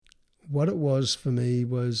what it was for me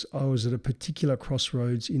was I was at a particular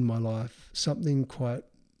crossroads in my life. Something quite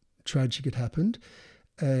tragic had happened,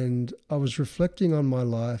 and I was reflecting on my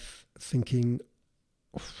life thinking,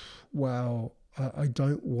 wow, I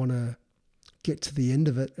don't want to get to the end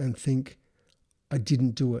of it and think I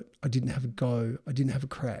didn't do it. I didn't have a go. I didn't have a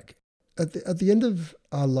crack. At the end of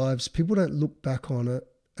our lives, people don't look back on it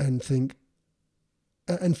and think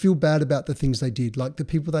and feel bad about the things they did, like the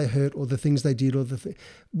people they hurt or the things they did, or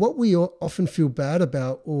what we often feel bad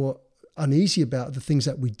about or uneasy about the things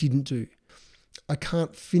that we didn't do. I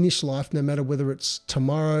can't finish life, no matter whether it's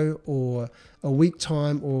tomorrow or a week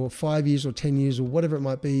time or 5 years or 10 years or whatever it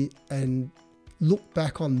might be, and look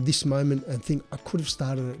back on this moment and think I could have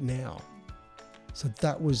started it now. So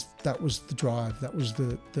that was the drive. That was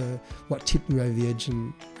the what tipped me over the edge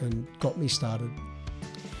and got me started.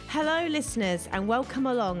 Hello listeners, and welcome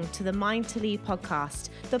along to the Mind to Lead podcast,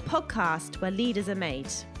 the podcast where leaders are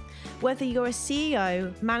made. Whether you're a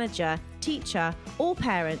CEO, manager, teacher or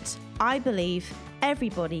parent, I believe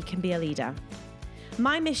everybody can be a leader.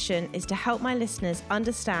 My mission is to help my listeners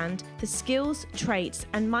understand the skills, traits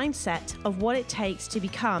and mindset of what it takes to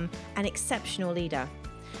become an exceptional leader.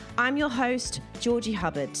 I'm your host, Georgie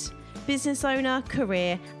Hubbard, business owner,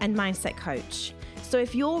 career and mindset coach. So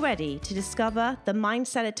if you're ready to discover the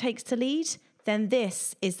mindset it takes to lead, then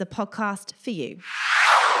this is the podcast for you.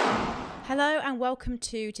 Hello and welcome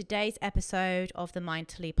to today's episode of the Mind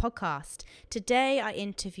to Lead podcast. Today I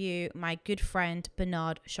interview my good friend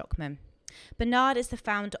Bernard Schokman. Bernard is the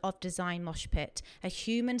founder of Design Mosh Pit, a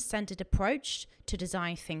human-centered approach to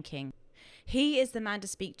design thinking. He is the man to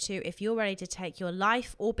speak to if you're ready to take your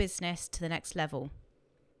life or business to the next level.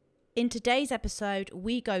 In today's episode,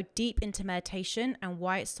 we go deep into meditation and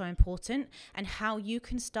why it's so important and how you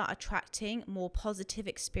can start attracting more positive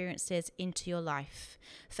experiences into your life.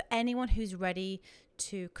 For anyone who's ready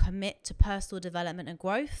to commit to personal development and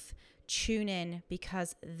growth, tune in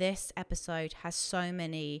because this episode has so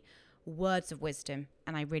many words of wisdom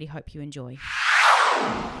and I really hope you enjoy.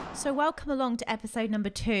 So welcome along to episode number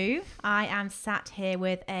 2. I am sat here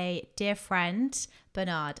with a dear friend,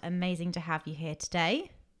 Bernard. Amazing to have you here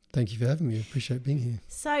today. Thank you for having me. I appreciate being here.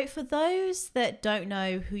 So for those that don't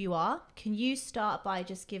know who you are, can you start by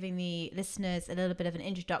just giving the listeners a little bit of an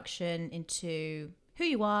introduction into who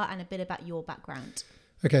you are and a bit about your background?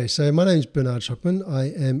 Okay, so my name is Bernard Schokman. I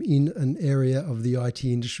am in an area of the IT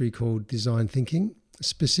industry called design thinking,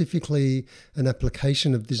 specifically an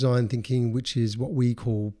application of design thinking, which is what we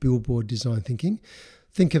call billboard design thinking.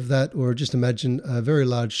 Think of that, or just imagine a very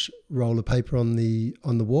large roll of paper on the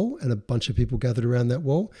wall and a bunch of people gathered around that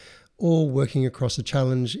wall, all working across a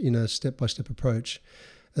challenge in a step-by-step approach.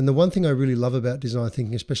 And the one thing I really love about design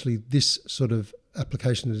thinking, especially this sort of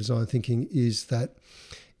application of design thinking, is that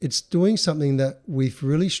it's doing something that we've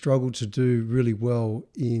really struggled to do really well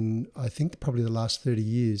in, I think, probably the last 30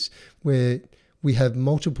 years, where we have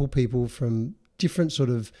multiple people from different sort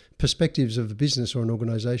of perspectives of a business or an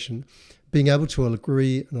organization being able to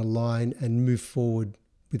agree and align and move forward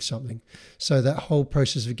with something. So that whole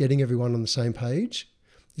process of getting everyone on the same page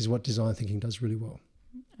is what design thinking does really well.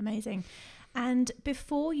 Amazing. And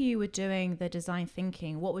before you were doing the design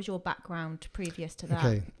thinking, what was your background previous to that?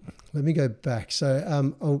 Okay, let me go back.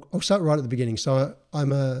 So I'll start right at the beginning. So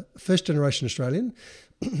I'm a first generation Australian.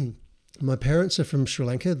 My parents are from Sri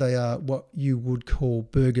Lanka. They are what you would call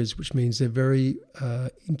burghers, which means they're very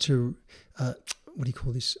what do you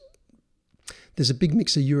call this? There's a big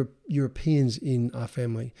mix of Europeans in our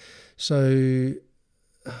family. So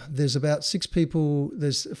there's about 6 people.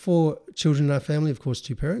 There's 4 children in our family, of course,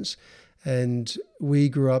 2 parents. And we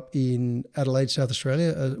grew up in Adelaide, South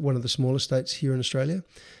Australia, one of the smaller states here in Australia.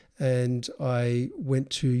 And I went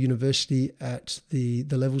to university at the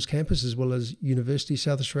Levels campus as well as University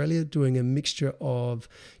South Australia, doing a mixture of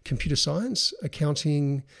computer science,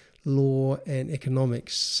 accounting, law and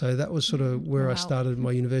economics. So that was sort of where I started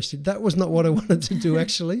my university. That was not what I wanted to do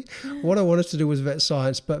actually. What I wanted to do was vet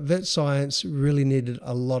science, but vet science really needed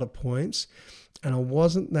a lot of points and I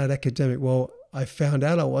wasn't that academic. Well, I found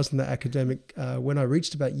out I wasn't that academic when I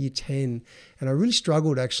reached about year 10, and I really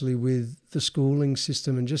struggled actually with the schooling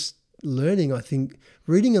system and just learning. I think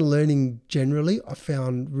reading and learning generally I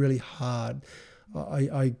found really hard.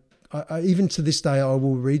 I even to this day, I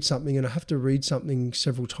will read something and I have to read something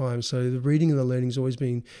several times. So the reading and the learning has always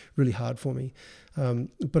been really hard for me.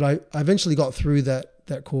 But I eventually got through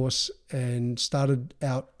that course and started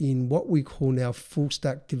out in what we call now full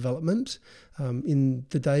stack development. In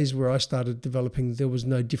the days where I started developing, there was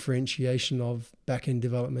no differentiation of back end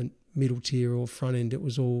development, middle tier or front end. It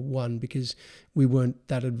was all one because we weren't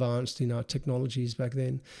that advanced in our technologies back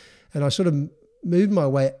then. And I sort of moved my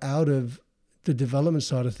way out of the development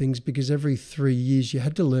side of things, because every 3 years you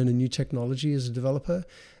had to learn a new technology as a developer.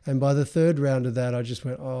 And by the third round of that, I just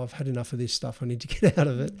went, I've had enough of this stuff. I need to get out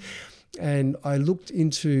of it. And I looked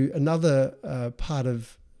into another part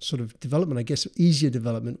of sort of development, I guess easier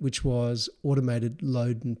development, which was automated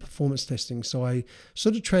load and performance testing. So I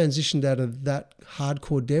sort of transitioned out of that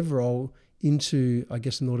hardcore dev role into, I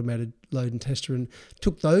guess, an automated load and tester, and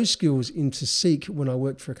took those skills into Seek when I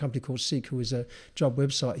worked for a company called Seek, who is a job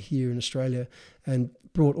website here in Australia, and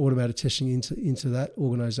brought automated testing into that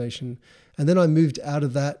organization. And then I moved out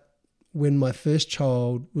of that when my first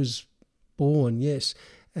child was born, yes,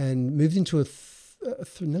 and moved into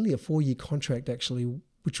nearly a 4-year contract, actually,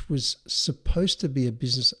 which was supposed to be a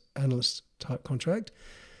business analyst type contract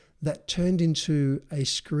that turned into a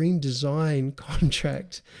screen design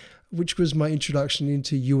contract, which was my introduction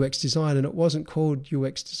into UX design. And it wasn't called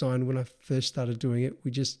UX design when I first started doing it.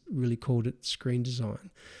 We just really called it screen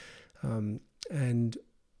design. And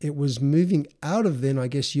it was moving out of then, I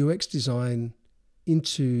guess, UX design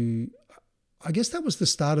into, I guess that was the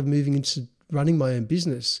start of moving into running my own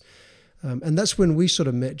business. And that's when we sort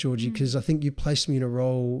of met, Georgie, because I think you placed me in a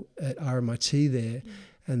role at RMIT there.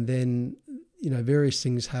 And then, various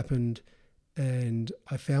things happened, and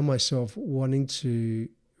I found myself wanting to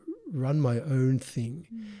run my own thing.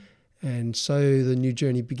 And so the new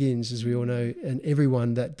journey begins, as we all know, and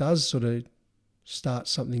everyone that does sort of start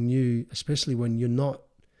something new, especially when you're not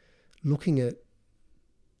looking at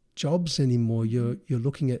jobs anymore, you're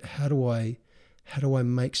looking at how do I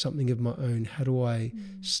make something of my own? How do I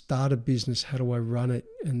start a business? How do I run it?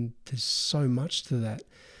 And there's so much to that.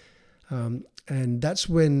 And that's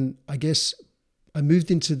when I guess I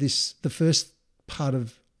moved into this. The first part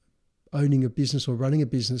of owning a business or running a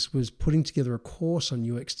business was putting together a course on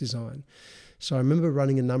UX design. So I remember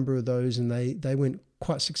running a number of those, and they went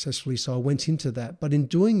quite successfully. So I went into that. But in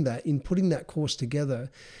doing that, in putting that course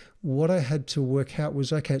together, what I had to work out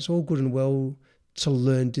was, okay, it's all good and well to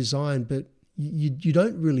learn design, but you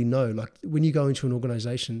don't really know. Like when you go into an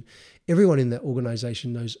organization, everyone in that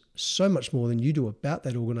organization knows so much more than you do about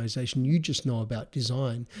that organization. You just know about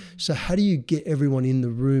design. So how do you get everyone in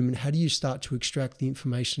the room, and how do you start to extract the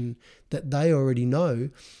information that they already know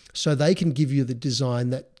so they can give you the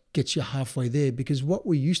design that gets you halfway there? Because what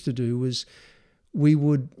we used to do was, we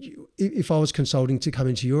would, if I was consulting to come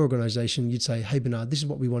into your organization, you'd say, hey, Bernard, this is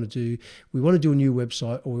what we want to do. We want to do a new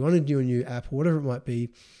website, or we want to do a new app, or whatever it might be.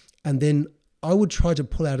 And then I would try to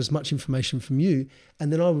pull out as much information from you,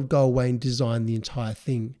 and then I would go away and design the entire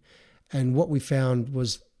thing. And what we found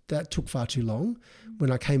was that took far too long.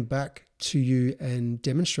 When I came back to you and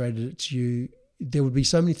demonstrated it to you, there would be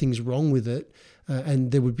so many things wrong with it,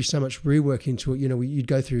 and there would be so much rework into it. You'd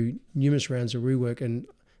go through numerous rounds of rework, and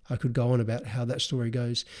I could go on about how that story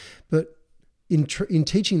goes. But in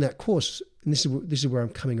teaching that course, and this is where I'm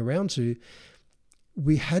coming around to,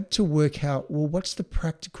 we had to work out, well, what's the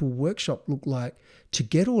practical workshop look like to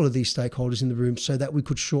get all of these stakeholders in the room so that we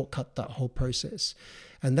could shortcut that whole process.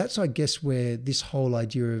 And that's, I guess, where this whole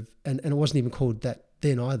idea of, and it wasn't even called that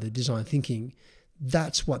then either, design thinking,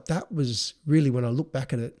 that's what that was really when I look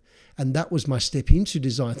back at it. And that was my step into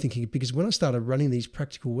design thinking, because when I started running these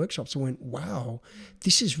practical workshops, I went, wow,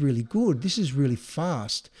 this is really good. This is really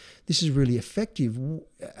fast. This is really effective.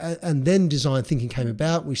 And then design thinking came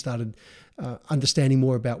about. We started understanding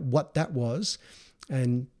more about what that was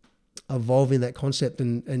and evolving that concept.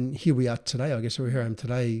 And here we are today. I guess here I am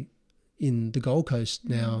today in the Gold Coast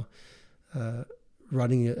now,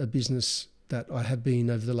 running a business that I have been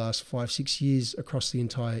over the last 5-6 years across the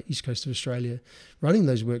entire east coast of Australia, running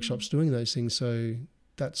those workshops, doing those things. So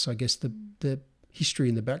that's, I guess, the history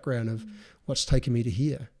and the background of what's taken me to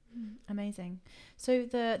here. Amazing. So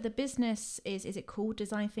the business is it called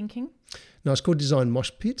Design Thinking? No, it's called Design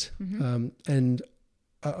Mosh Pit. And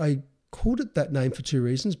I called it that name for two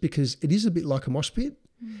reasons, because it is a bit like a mosh pit.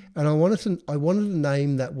 And I wanted a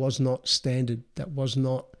name that was not standard, that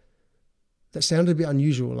sounded a bit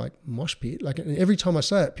unusual, like mosh pit. Like, and every time I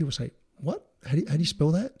say it, people say, what? How do you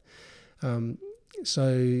spell that?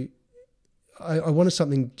 So I wanted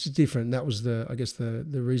something different. That was the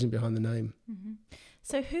reason behind the name.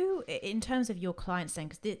 So who, in terms of your clients then,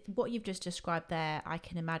 because what you've just described there, I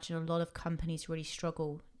can imagine a lot of companies really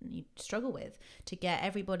struggle with to get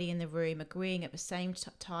everybody in the room agreeing at the same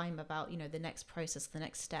time about, the next process, the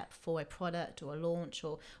next step for a product or a launch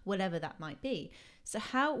or whatever that might be. So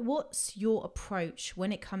what's your approach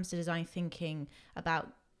when it comes to design thinking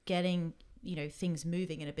about getting things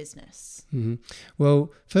moving in a business?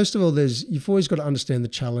 Well, first of all, you've always got to understand the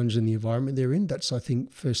challenge and the environment they're in. That's, I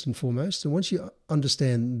think, first and foremost. And once you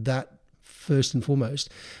understand that first and foremost.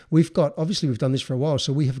 We've done this for a while,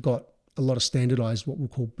 so we have got a lot of standardized what we'll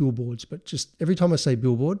call billboards. But just every time I say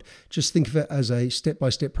billboard, just think of it as a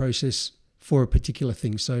step-by-step process for a particular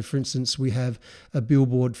thing. So for instance, we have a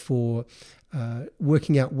billboard for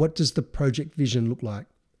working out what does the project vision look like.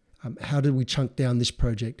 How do we chunk down this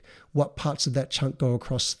project? What parts of that chunk go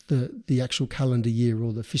across the actual calendar year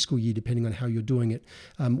or the fiscal year, depending on how you're doing it?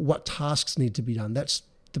 What tasks need to be done? That's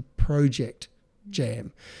the project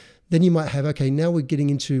jam. Then you might have, okay, now we're getting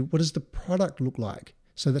into what does the product look like?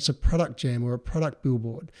 So that's a product jam or a product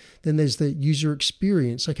billboard. Then there's the user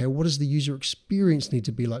experience. Okay, what does the user experience need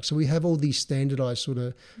to be like? So we have all these standardized sort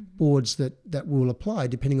of boards that will apply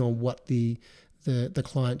depending on what the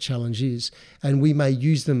client challenge is. And we may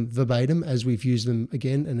use them verbatim as we've used them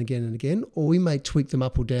again and again and again, or we may tweak them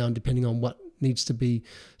up or down depending on what needs to be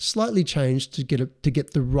slightly changed to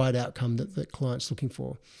get the right outcome that the client's looking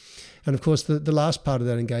for. And of course, the last part of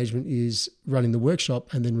that engagement is running the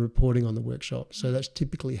workshop and then reporting on the workshop. So that's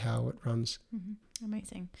typically how it runs. Mm-hmm.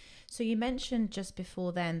 Amazing. So you mentioned just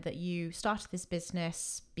before then that you started this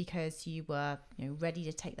business because you were ready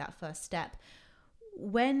to take that first step.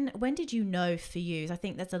 When did you know for you? I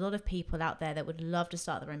think there's a lot of people out there that would love to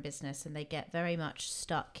start their own business and they get very much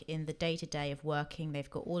stuck in the day-to-day of working. They've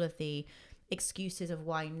got all of the excuses of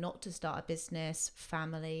why not to start a business,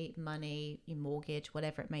 family, money, your mortgage,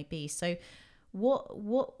 whatever it may be. So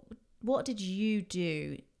what did you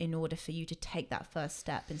do in order for you to take that first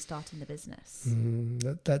step in starting the business?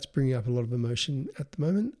 That's bringing up a lot of emotion at the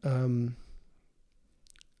moment.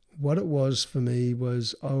 What it was for me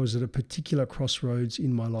was I was at a particular crossroads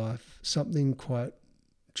in my life. Something quite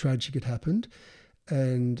tragic had happened.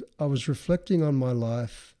 And I was reflecting on my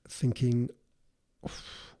life thinking,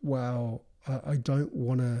 wow, I don't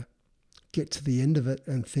want to get to the end of it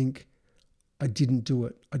and think I didn't do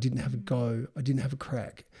it. I didn't have a go. I didn't have a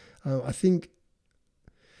crack. I think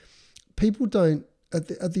people don't, at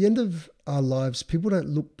the end of our lives, people don't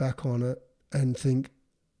look back on it and think,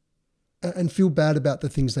 and feel bad about the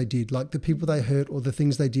things they did, like the people they hurt or the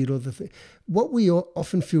things they did or what we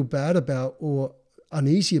often feel bad about or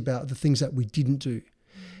uneasy about the things that we didn't do.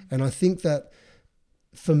 And I think that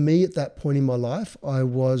for me at that point in my life, I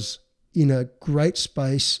was in a great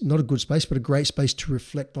space, not a good space, but a great space to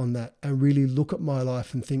reflect on that and really look at my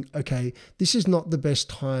life and think, okay, this is not the best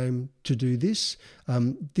time to do this.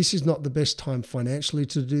 This is not the best time financially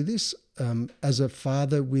to do this. As a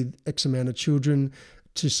father with X amount of children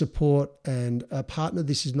to support and a partner,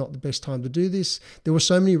 this is not the best time to do this. There were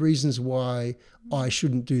so many reasons why I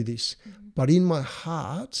shouldn't do this. But in my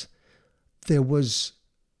heart, there was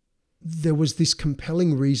this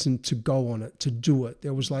compelling reason to go on it, to do it.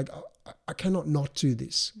 There was like, I cannot not do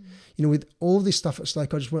this. With all this stuff at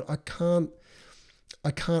stake, I just went, I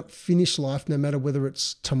can't finish life no matter whether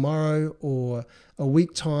it's tomorrow or a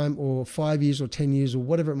week time or 5 years or 10 years or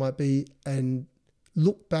whatever it might be, and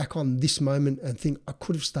look back on this moment and think I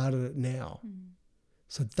could have started it now.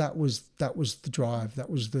 So that was the drive. That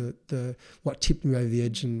was the what tipped me over the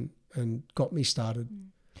edge and got me started.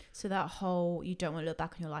 So that whole, you don't want to look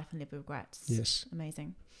back on your life and live with regrets. Yes.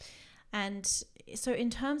 Amazing. And so in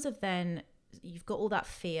terms of then, you've got all that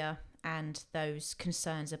fear and those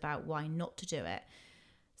concerns about why not to do it.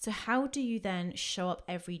 So how do you then show up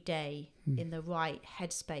every day in the right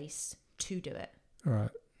headspace to do it? All right.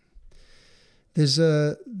 There's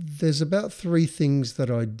about 3 things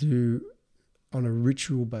that I do on a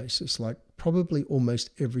ritual basis, like probably almost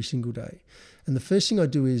every single day. And the first thing I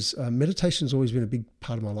do is meditation's always been a big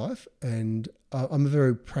part of my life, and I'm a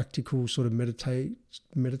very practical sort of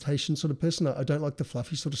meditation sort of person. I don't like the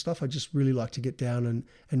fluffy sort of stuff. I just really like to get down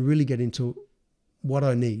and really get into what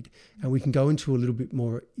I need. And we can go into a little bit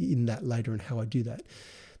more in that later and how I do that.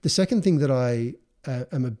 The second thing that I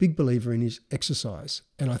am a big believer in is exercise.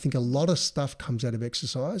 And I think a lot of stuff comes out of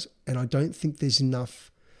exercise, and I don't think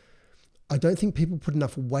people put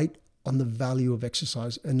enough weight on the value of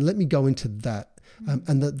exercise. And let me go into that.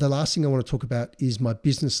 And the last thing I want to talk about is my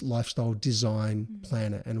business lifestyle design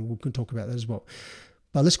planner, and we can talk about that as well.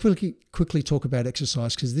 But let's quickly talk about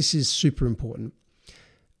exercise, because this is super important.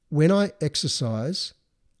 When I exercise,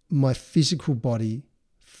 my physical body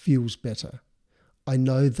feels better. I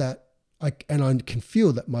know that I can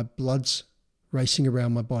feel that my blood's racing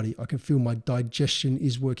around my body. I can feel my digestion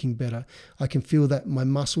is working better. I can feel that my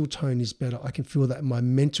muscle tone is better. I can feel that my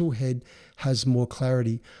mental head has more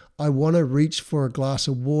clarity. I want to reach for a glass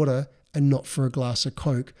of water and not for a glass of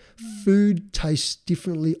Coke. Food tastes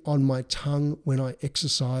differently on my tongue when I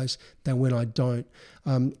exercise than when I don't.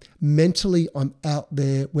 Mentally, I'm out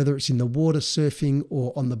there, whether it's in the water surfing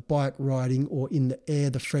or on the bike riding or in the air,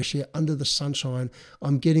 the fresh air, under the sunshine.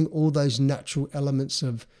 I'm getting all those natural elements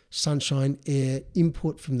of sunshine, air,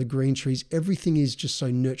 input from the green trees. Everything is just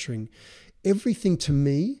so nurturing. Everything to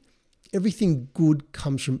me, everything good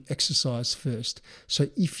comes from exercise first. So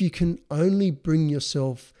if you can only bring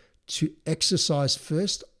yourself to exercise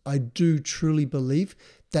first, I do truly believe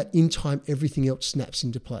that in time, everything else snaps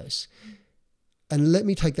into place. And let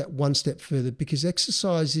me take that one step further, because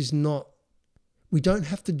exercise is not, we don't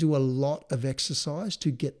have to do a lot of exercise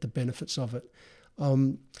to get the benefits of it.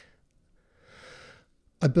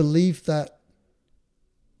 I believe that,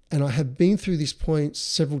 and I have been through this point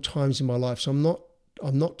several times in my life. So I'm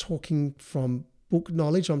not talking from book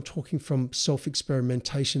knowledge. I'm talking from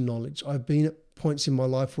self-experimentation knowledge. I've been at points in my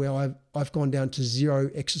life where I've gone down to zero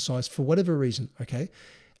exercise for whatever reason. Okay.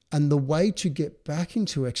 And the way to get back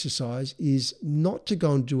into exercise is not to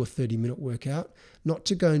go and do a 30-minute workout, not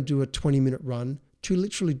to go and do a 20-minute run, to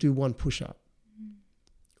literally do one push-up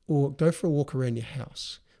or go for a walk around your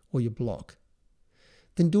house or your block.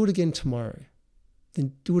 Then do it again tomorrow.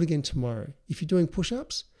 Then do it again tomorrow. If you're doing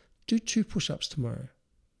push-ups, do 2 push-ups tomorrow.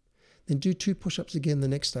 Then do 2 push-ups again the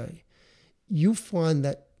next day. You'll find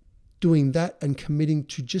that doing that and committing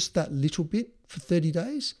to just that little bit for 30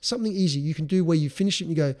 days, something easy you can do where you finish it and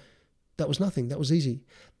you go, that was nothing, that was easy.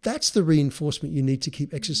 That's the reinforcement you need to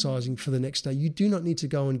keep exercising for the next day. You do not need to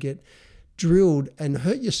go and get drilled and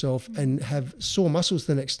hurt yourself and have sore muscles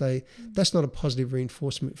the next day. That's not a positive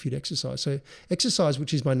reinforcement for you to exercise. So exercise,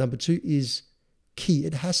 which is my number 2, is key.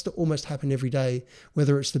 It has to almost happen every day,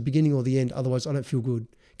 whether it's the beginning or the end. Otherwise, I don't feel good,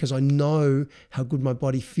 because I know how good my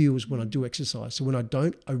body feels when I do exercise. So when I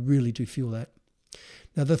don't, I really do feel that.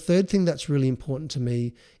 Now, the third thing that's really important to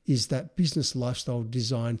me is that business lifestyle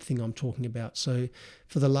design thing I'm talking about. So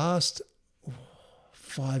for the last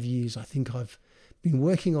 5 years, I think I've been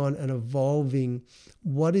working on and evolving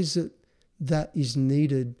what is it that is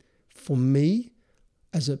needed for me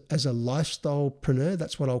as a lifestylepreneur.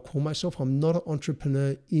 That's what I'll call myself. I'm not an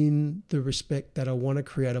entrepreneur in the respect that I want to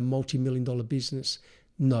create a multi-million-dollar business.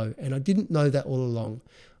 No, and I didn't know that all along.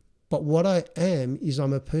 But what I am is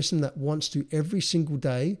I'm a person that wants to every single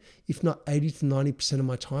day, if not 80 to 90% of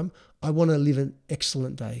my time, I want to live an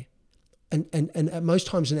excellent day. And at most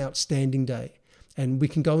times an outstanding day. And we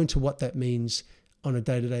can go into what that means on a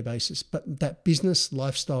day-to-day basis. But that business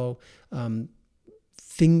lifestyle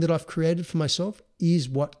thing that I've created for myself is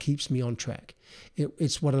what keeps me on track.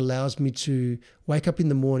 It's what allows me to wake up in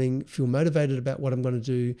the morning, feel motivated about what I'm going to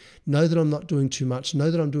do, know that I'm not doing too much, know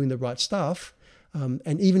that I'm doing the right stuff,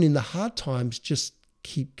 and even in the hard times, just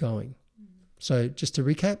keep going. So just to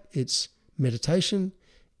recap, it's meditation,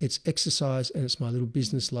 it's exercise, and it's my little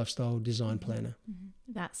business lifestyle design planner.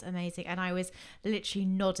 That's amazing. And I was literally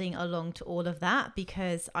nodding along to all of that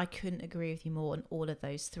because I couldn't agree with you more on all of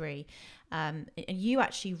those 3. And you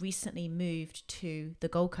actually recently moved to the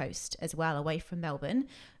Gold Coast as well, away from Melbourne.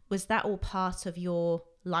 Was that all part of your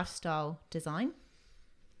lifestyle design?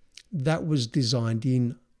 That was designed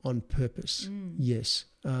in on purpose, yes.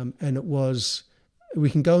 And it was, we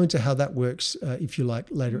can go into how that works if you like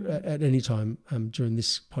later at any time during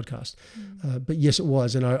this podcast. But yes, it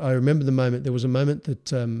was. And I remember the moment, there was a moment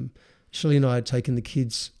that Shelley and I had taken the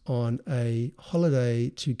kids on a holiday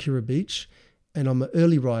to Kira Beach, and I'm an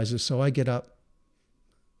early riser. So I get up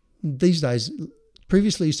these days,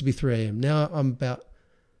 previously used to be 3 a.m. Now I'm about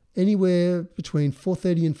anywhere between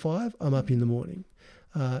 4:30 and 5, I'm up in the morning.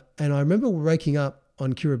 And I remember waking up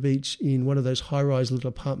on Kira Beach in one of those high-rise little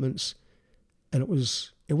apartments, and it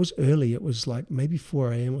was early. It was like maybe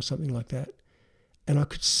 4 a.m. or something like that. And I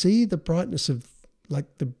could see the brightness of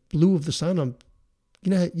like the blue of the sun.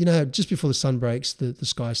 You know how just before the sun breaks, the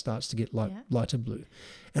sky starts to get lighter blue.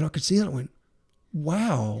 And I could see that. I went,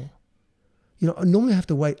 wow. I normally have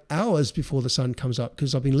to wait hours before the sun comes up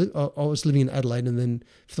because I was living in Adelaide and then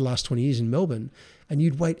for the last 20 years in Melbourne, and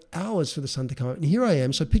you'd wait hours for the sun to come up. And here I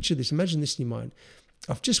am. So picture this. Imagine this in your mind.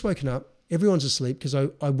 I've just woken up. Everyone's asleep because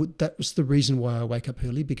that was the reason why I wake up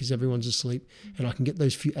early, because everyone's asleep and I can get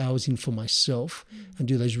those few hours in for myself and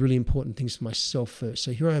do those really important things for myself first.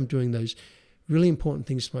 So here I am doing those really important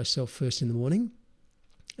things for myself first in the morning,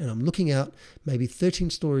 and I'm looking out maybe 13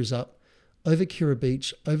 stories up over Kira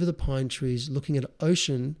Beach, over the pine trees, looking at an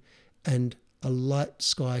ocean and a light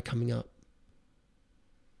sky coming up.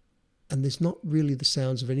 And there's not really the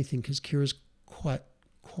sounds of anything because Kira's quite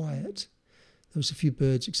quiet. There was a few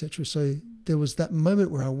birds, etc. So there was that moment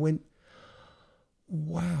where I went,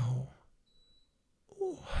 wow,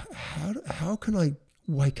 how can I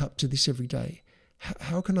wake up to this every day?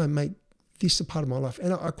 How can I make this a part of my life?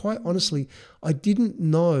 And I quite honestly, I didn't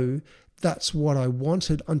know that's what I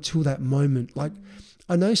wanted until that moment. Like,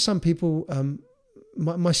 I know some people,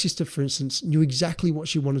 my sister, for instance, knew exactly what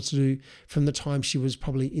she wanted to do from the time she was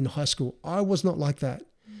probably in high school. I was not like that.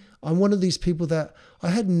 I'm one of these people that I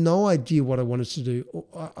had no idea what I wanted to do.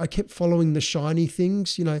 I kept following the shiny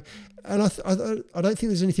things, and I don't think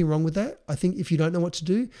there's anything wrong with that. I think if you don't know what to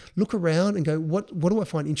do, look around and go, what do I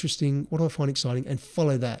find interesting? What do I find exciting? And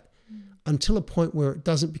follow that until a point where it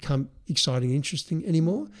doesn't become exciting and interesting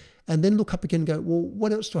anymore. And then look up again and go, well,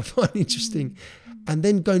 what else do I find interesting? And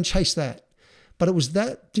then go and chase that. But it was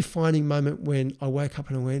that defining moment when I woke up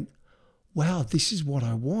and I went, wow, this is what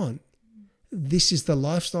I want. This is the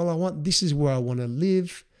lifestyle I want. This is where I want to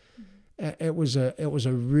live. It was a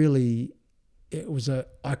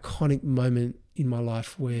iconic moment in my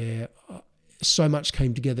life where so much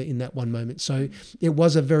came together in that one moment. So it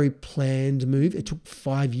was a very planned move. It took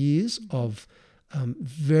 5 years of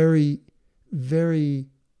very, very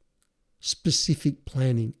specific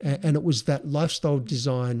planning. And it was that lifestyle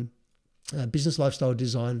design, business lifestyle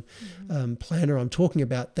design planner I'm talking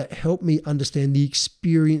about that helped me understand the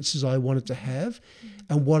experiences I wanted to have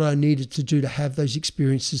and what I needed to do to have those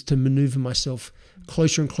experiences to maneuver myself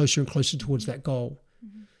closer and closer and closer towards that goal.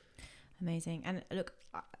 Amazing. And look,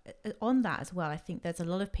 on that as well, I think there's a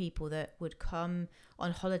lot of people that would come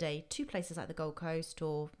on holiday to places like the Gold Coast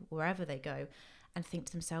or wherever they go and think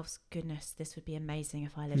to themselves, goodness, this would be amazing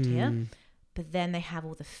if I lived here. But then they have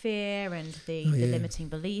all the fear and the limiting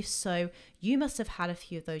beliefs. So you must have had a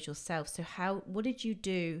few of those yourself. So what did you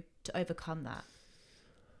do to overcome that?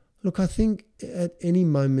 Look, I think at any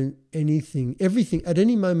moment, everything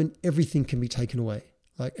can be taken away.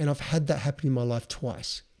 And I've had that happen in my life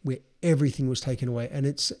twice where everything was taken away. And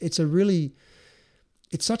it's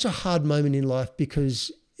such a hard moment in life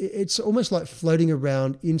because it's almost like floating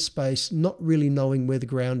around in space, not really knowing where the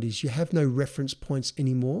ground is. You have no reference points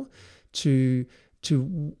anymore to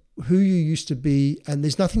who you used to be, and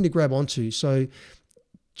there's nothing to grab onto. So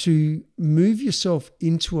to move yourself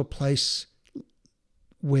into a place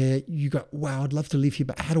where you go, wow, I'd love to live here,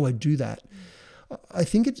 but how do I do that? I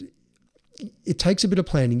think it takes a bit of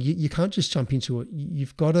planning. You can't just jump into it.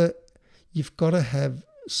 You've got to have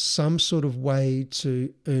some sort of way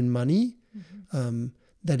to earn money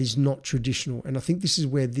that is not traditional. And I think this is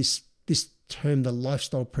where this term, the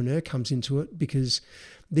lifestylepreneur, comes into it, because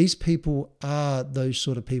these people are those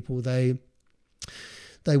sort of people. They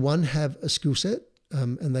have a skill set,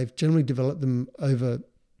 and they've generally developed them over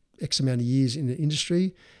X amount of years in the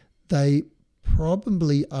industry. They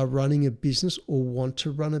probably are running a business or want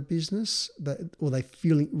to run a business, or they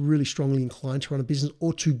feel really strongly inclined to run a business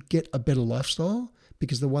or to get a better lifestyle,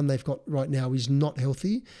 because the one they've got right now is not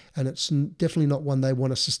healthy, and it's definitely not one they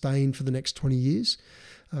want to sustain for the next 20 years.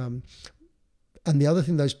 And the other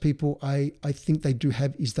thing those people, I think they do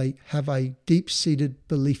have, is they have a deep-seated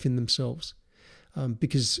belief in themselves.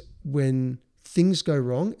 Because when things go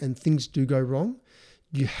wrong, and things do go wrong,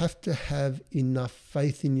 you have to have enough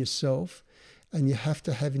faith in yourself, and you have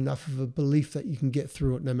to have enough of a belief that you can get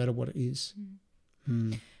through it no matter what it is.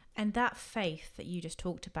 And that faith that you just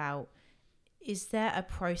talked about, is there a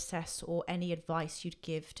process or any advice you'd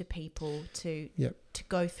give to people to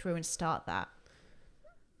go through and start that?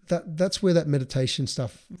 That's where that meditation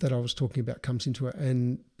stuff that I was talking about comes into it.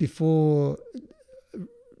 And before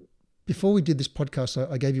we did this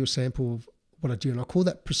podcast, I gave you a sample of what I do, and I call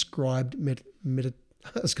that prescribed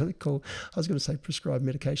I was going to say prescribed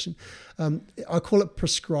medication. I call it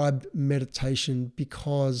prescribed meditation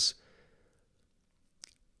because,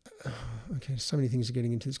 so many things are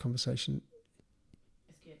getting into this conversation.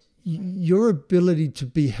 Your ability to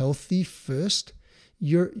be healthy first,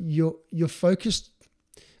 you're focused.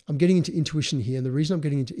 I'm getting into intuition here, and the reason I'm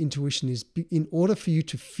getting into intuition is in order for you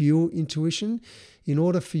to feel intuition, in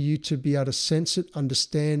order for you to be able to sense it,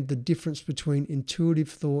 understand the difference between intuitive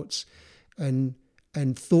thoughts and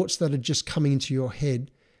thoughts that are just coming into your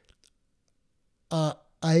head, are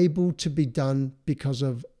able to be done because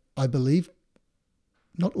of, I believe,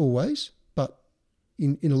 not always, but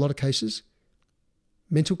in a lot of cases,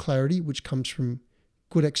 mental clarity, which comes from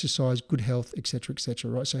good exercise, good health, etc.,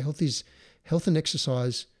 right? So health and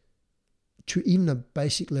exercise to even a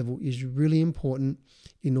basic level is really important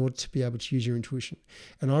in order to be able to use your intuition.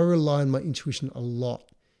 And I rely on my intuition a lot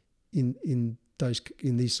in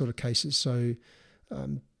these sort of cases. So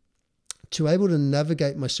to able to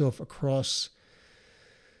navigate myself across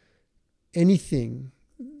anything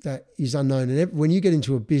that is unknown. And when you get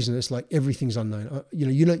into a business, like everything's unknown.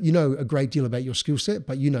 You know a great deal about your skill set,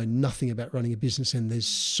 but you know nothing about running a business. And there's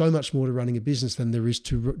so much more to running a business than there is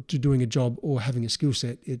to doing a job or having a skill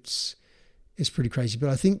set. It's pretty crazy. But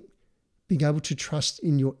I think being able to trust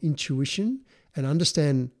in your intuition and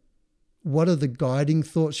understand what are the guiding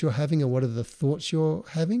thoughts you're having and what are the thoughts you're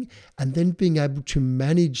having, and then being able to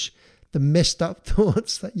manage the messed up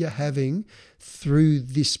thoughts that you're having through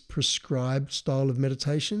this prescribed style of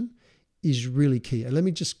meditation is really key. And let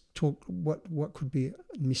me just talk what could be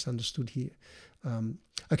misunderstood here.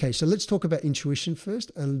 Okay, so let's talk about intuition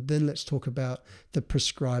first, and then let's talk about the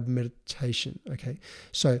prescribed meditation. Okay,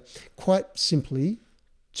 so quite simply,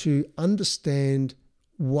 to understand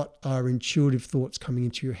what are intuitive thoughts coming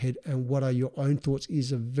into your head and what are your own thoughts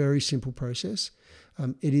is a very simple process.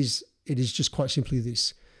 It is just quite simply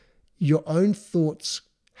this. Your own thoughts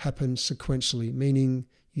happen sequentially, meaning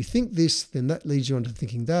you think this, then that leads you on to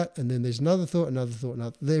thinking that, and then there's another thought,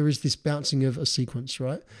 another. There is this bouncing of a sequence,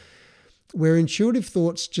 right? Where intuitive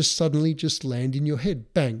thoughts just suddenly just land in your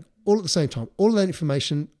head, bang, all at the same time. All of that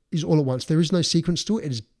information is all at once. There is no sequence to it.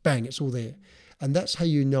 It is bang, it's all there. And that's how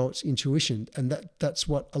you know it's intuition. And that's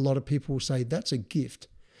what a lot of people say, that's a gift.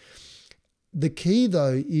 The key,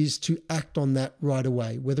 though, is to act on that right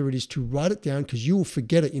away, whether it is to write it down, because you will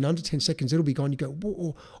forget it in under 10 seconds. It'll be gone. You go,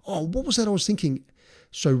 oh, what was that I was thinking?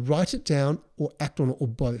 So write it down or act on it, or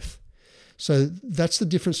both. So that's the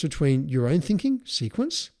difference between your own thinking,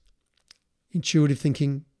 sequence, intuitive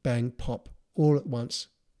thinking, bang, pop, all at once,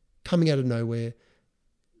 coming out of nowhere,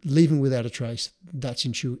 leaving without a trace. That's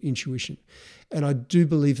intuition. And I do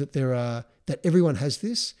believe that everyone has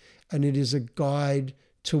this, and it is a guide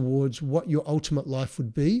towards what your ultimate life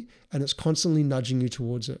would be, and it's constantly nudging you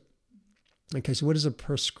towards it. Okay, so where does a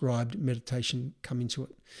prescribed meditation come into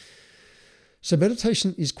it? So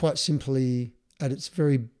meditation is quite simply, at its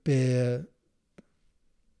very bare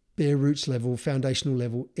roots level, foundational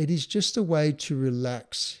level, it is just a way to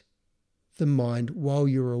relax the mind while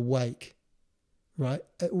you're awake, right?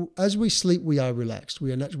 As we sleep, we are relaxed.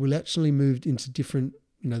 We're naturally moved into different,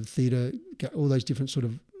 the theta, all those different sort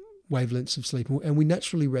of wavelengths of sleep, and we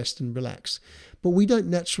naturally rest and relax. But we don't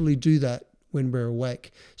naturally do that when we're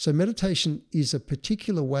awake. So meditation is a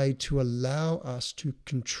particular way to allow us to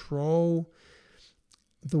control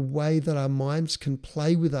the way that our minds can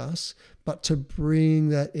play with us, but to bring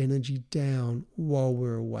that energy down while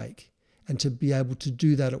we're awake, and to be able to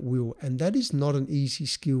do that at will. And that is not an easy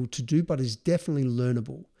skill to do, but is definitely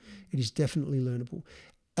learnable. It is definitely learnable.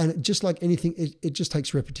 And just like anything, it just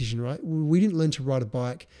takes repetition, right? We didn't learn to ride a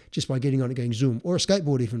bike just by getting on and going zoom, or a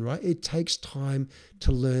skateboard even, right? It takes time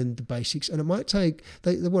to learn the basics. And it might take,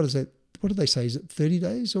 what is that? What do they say? Is it 30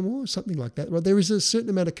 days or more? Something like that. Right? There is a certain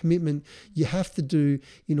amount of commitment you have to do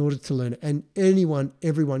in order to learn it. And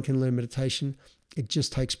everyone can learn meditation. It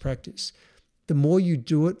just takes practice. The more you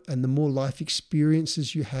do it, and the more life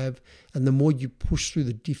experiences you have, and the more you push through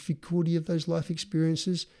the difficulty of those life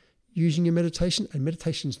experiences using your meditation, and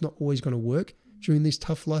meditation is not always going to work during these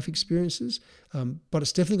tough life experiences, but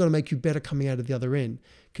it's definitely going to make you better coming out of the other end,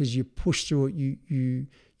 because you pushed through it,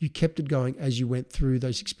 you kept it going as you went through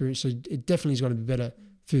those experiences. So it definitely is going to be better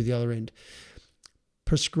through the other end.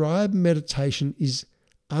 Prescribed meditation is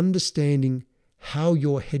understanding how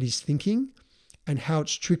your head is thinking and how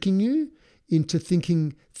it's tricking you into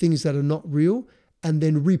thinking things that are not real, and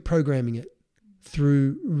then reprogramming it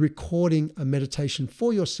through recording a meditation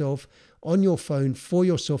for yourself on your phone for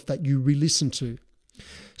yourself that you re-listen to.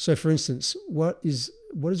 So for instance, what is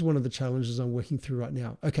one of the challenges I'm working through right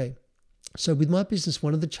now? Okay, so with my business,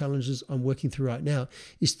 one of the challenges I'm working through right now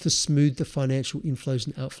is to smooth the financial inflows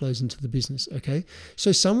and outflows into the business, okay?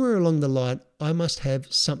 So somewhere along the line, I must have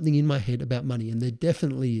something in my head about money, and there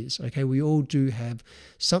definitely is, okay? We all do have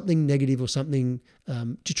something negative or something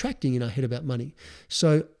detracting in our head about money.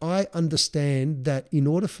 So I understand that in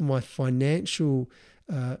order for my financial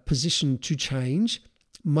position to change,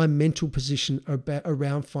 my mental position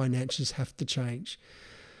around finances have to change.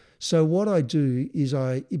 So what I do is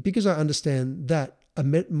because I understand that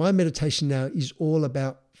my meditation now is all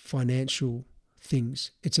about financial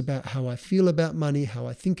things. It's about how I feel about money, how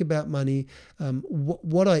I think about money,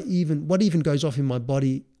 what even goes off in my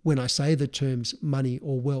body when I say the terms money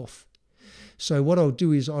or wealth. So what I'll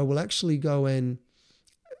do is I will actually go and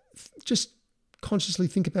just consciously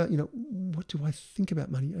think about, what do I think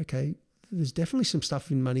about money? Okay, there's definitely some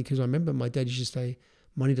stuff in money, because I remember my dad used to say,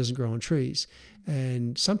 money doesn't grow on trees.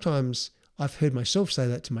 And sometimes I've heard myself say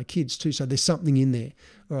that to my kids too. So there's something in there.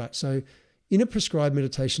 All right. So in a prescribed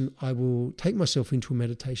meditation, I will take myself into a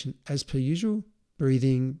meditation as per usual,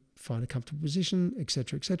 breathing, find a comfortable position,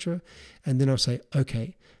 etc., etc. And then I'll say,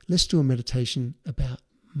 okay, let's do a meditation about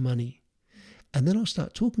money. And then I'll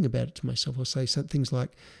start talking about it to myself. I'll say some things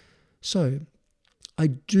like, so I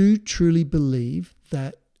do truly believe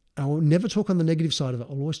that I will never talk on the negative side of it.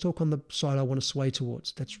 I'll always talk on the side I want to sway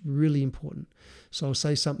towards. That's really important. So I'll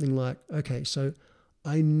say something like, okay, so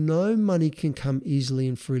I know money can come easily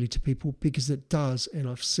and freely to people because it does, and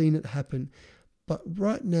I've seen it happen. But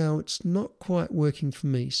right now it's not quite working for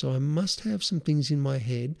me. So I must have some things in my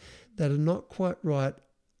head that are not quite right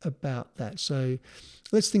about that. So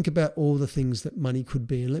let's think about all the things that money could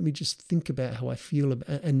be, and let me just think about how I feel about,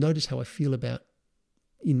 and notice how I feel about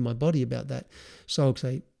in my body about that. So I'll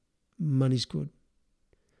say, money's good.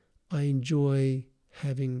 I enjoy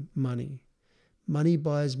having money. Money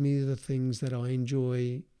buys me the things that I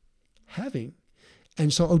enjoy having.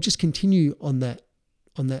 And so I'll just continue on that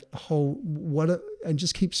whole and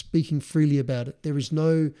just keep speaking freely about it.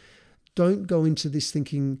 Don't go into this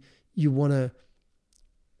thinking you want to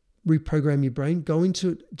reprogram your brain. Go into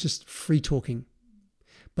it just free talking.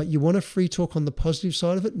 But you want to free talk on the positive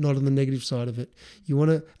side of it, not on the negative side of it. You want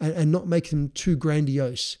to, and not make them too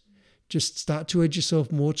grandiose. Just start to edge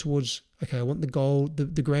yourself more towards, okay, I want the goal.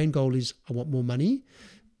 The grand goal is I want more money.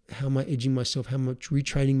 How am I edging myself? How much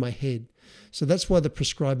retraining my head? So that's why the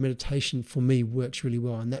prescribed meditation for me works really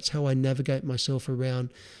well. And that's how I navigate myself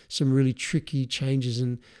around some really tricky changes.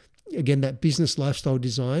 And again, that business lifestyle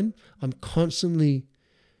design, I'm constantly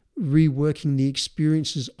reworking the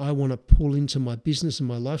experiences I want to pull into my business and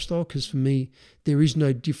my lifestyle, because for me, there is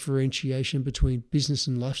no differentiation between business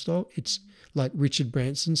and lifestyle. It's like Richard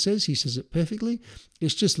Branson says, he says it perfectly,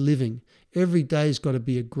 it's just living. Every day has got to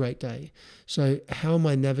be a great day. So how am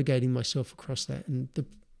I navigating myself across that? And the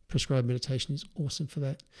prescribed meditation is awesome for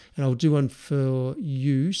that. And I'll do one for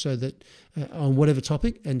you so that on whatever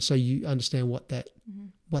topic, and so you understand what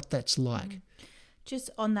that's like. Mm-hmm.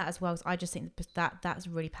 Just on that as well, I just think that's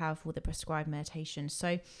really powerful, the prescribed meditation.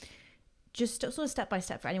 So just sort of step by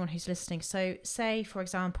step for anyone who's listening. So say, for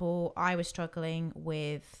example, I was struggling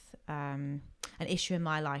with an issue in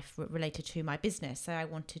my life related to my business. So I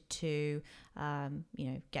wanted to,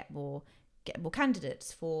 get more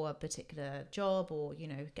candidates for a particular job, or,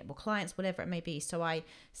 get more clients, whatever it may be. So I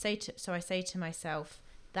say to myself,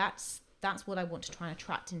 that's what I want to try and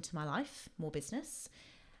attract into my life, more business.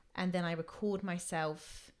 And then I record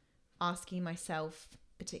myself asking myself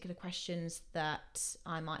particular questions that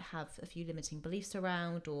I might have a few limiting beliefs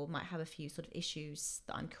around, or might have a few sort of issues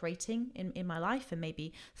that I'm creating in my life, and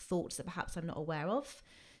maybe thoughts that perhaps I'm not aware of.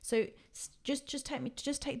 So just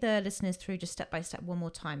take the listeners through just step by step one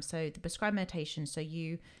more time. So the prescribed meditation, so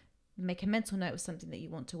you make a mental note of something that you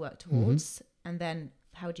want to work towards, and then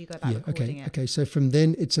how do you go about recording it? Okay, so from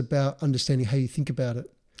then it's about understanding how you think about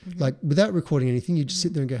it. Mm-hmm. Like without recording anything, you just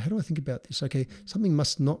sit there and go, how do I think about this? Okay, something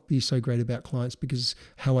must not be so great about clients, because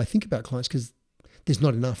how I think about clients, because there's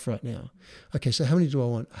not enough right now. Okay, so how many do I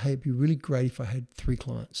want? Hey, it'd be really great if I had 3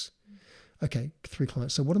 clients. Okay, 3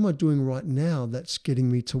 clients. So what am I doing right now that's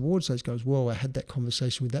getting me towards those goals? Well, I had that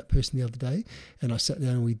conversation with that person the other day, and I sat down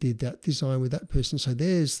and we did that design with that person. So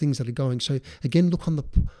there's things that are going. So again, look on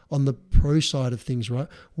the pro side of things, right?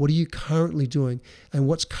 What are you currently doing, and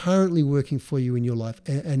what's currently working for you in your life,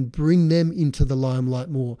 and bring them into the limelight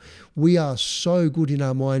more. We are so good in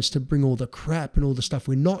our minds to bring all the crap and all the stuff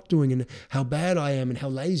we're not doing, and how bad I am and how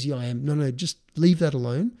lazy I am. No, just leave that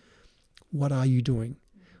alone. What are you doing?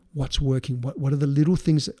 What's working? What are the little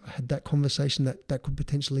things that had that conversation that could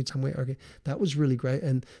potentially lead somewhere? Okay, that was really great,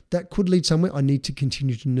 and that could lead somewhere. I need to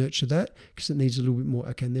continue to nurture that because it needs a little bit more.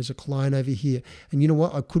 Okay, and there's a client over here, and you know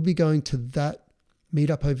what? I could be going to that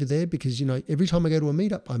meetup over there because, every time I go to a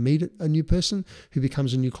meetup, I meet a new person who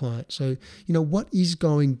becomes a new client. So, what is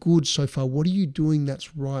going good so far? What are you doing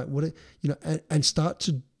that's right? And start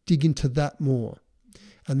to dig into that more.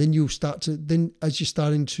 And then you'll start to, as you're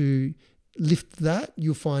starting to lift that,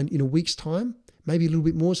 you'll find in a week's time, maybe a little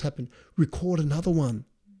bit more has happened. Record another one.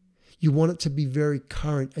 You want it to be very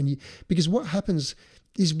current, because what happens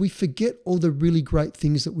is we forget all the really great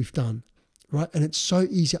things that we've done, right? And it's so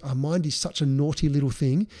easy. Our mind is such a naughty little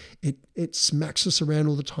thing. It smacks us around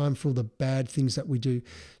all the time for all the bad things that we do.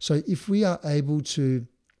 So if we are able to,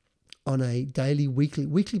 on a daily,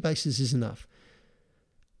 weekly basis is enough.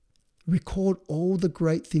 Record all the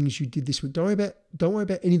great things you did this week. Don't worry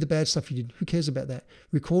about any of the bad stuff you did. Who cares about that?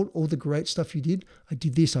 Record all the great stuff you did. I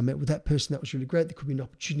did this. I met with that person. That was really great. There could be an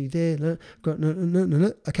opportunity there. No.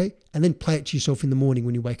 Okay. And then play it to yourself in the morning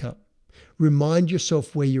when you wake up. Remind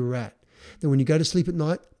yourself where you're at. Then when you go to sleep at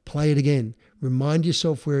night, play it again. Remind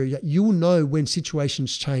yourself where you're at. You will know when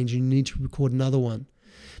situations change and you need to record another one.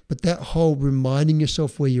 But that whole reminding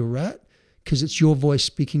yourself where you're at, because it's your voice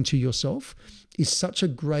speaking to yourself, is such a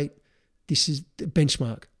great, this is the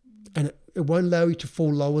benchmark. And it won't allow you to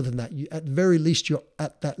fall lower than that. You, at the very least, you're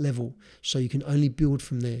at that level. So you can only build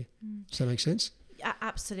from there. Does that make sense?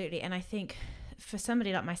 Absolutely. And I think for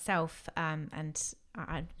somebody like myself, and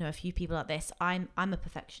I know a few people like this, I'm a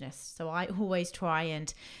perfectionist. So I always try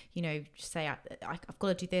and, say I've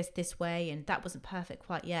got to do this way, and that wasn't perfect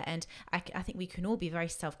quite yet. And I think we can all be very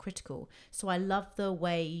self-critical. So I love the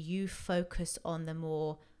way you focus on the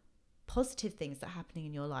more positive things that are happening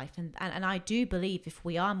in your life, and I do believe if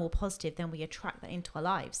we are more positive, then we attract that into our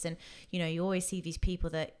lives. And you always see these people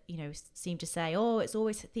that seem to say, oh, it's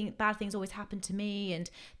always bad things always happen to me, and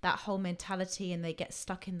that whole mentality, and they get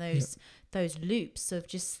stuck in those loops of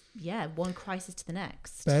just one crisis to the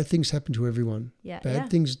next. Bad things happen to everyone. Bad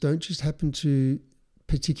things don't just happen to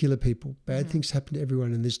particular people. Bad things happen to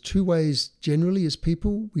everyone, and there's two ways generally as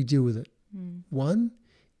people we deal with it. One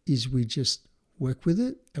is we just work with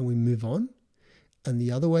it and we move on. And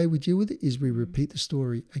the other way we deal with it is we repeat the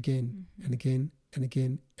story again and again and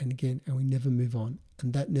again and again, and we never move on.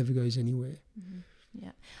 And that never goes anywhere.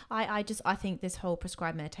 Yeah. I think this whole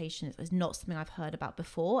prescribed meditation is not something I've heard about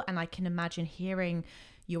before. And I can imagine hearing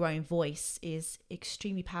your own voice is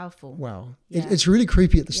extremely powerful. Wow. It's really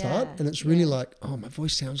creepy at the start, and it's really like, oh, my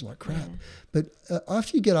voice sounds like crap. But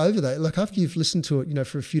after you get over that, like after you've listened to it,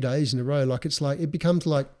 for a few days in a row, like it's like, it becomes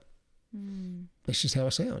like, that's just how I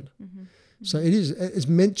sound. So it's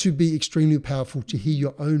meant to be extremely powerful to hear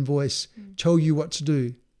your own voice tell you what to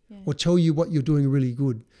do or tell you what you're doing really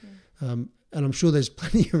good. And I'm sure there's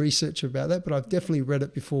plenty of research about that, but I've definitely read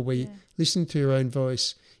it before where listening to your own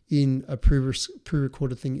voice in a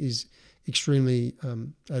pre-recorded thing is extremely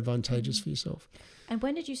advantageous for yourself. And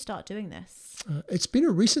when did you start doing this? It's been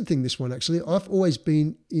a recent thing, this one, actually. I've always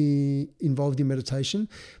been involved in meditation,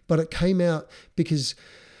 but it came out because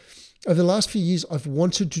over the last few years, I've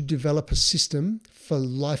wanted to develop a system for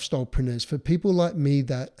lifestylepreneurs, for people like me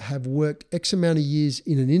that have worked X amount of years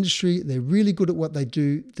in an industry. They're really good at what they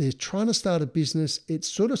do. They're trying to start a business. It's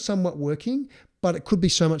sort of somewhat working, but it could be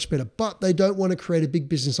so much better. But they don't want to create a big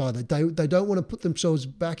business either. They don't want to put themselves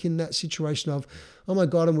back in that situation of, oh my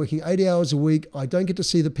God, I'm working 80 hours a week. I don't get to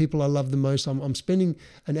see the people I love the most. I'm spending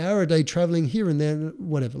an hour a day traveling here and there,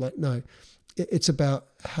 whatever. Like, no. It's about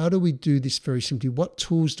how do we do this very simply? What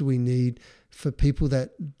tools do we need for people that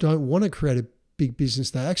don't want to create a big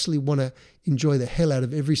business? They actually want to enjoy the hell out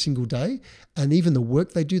of every single day. And even the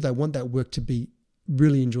work they do, they want that work to be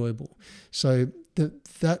really enjoyable. So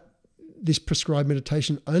this prescribed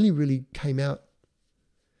meditation only really came out.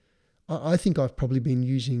 I think I've probably been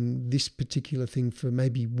using this particular thing for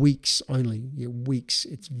maybe weeks only. Yeah, weeks.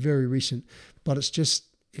 It's very recent. But it's just,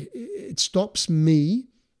 it stops me.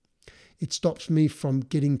 It stops me from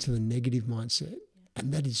getting to the negative mindset.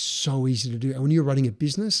 And that is so easy to do. And when you're running a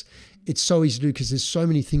business, it's so easy to do because there's so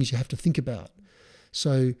many things you have to think about.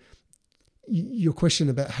 So your question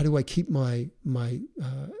about how do I keep that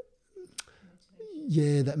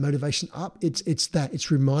motivation up,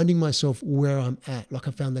 it's reminding myself where I'm at. Like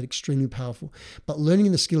I found that extremely powerful. But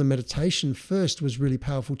learning the skill of meditation first was really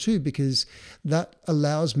powerful too, because that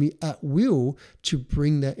allows me at will to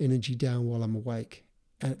bring that energy down while I'm awake.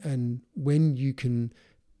 And when you can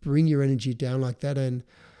bring your energy down like that and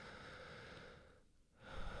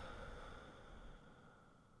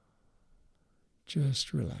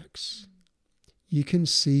just relax, you can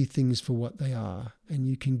see things for what they are, and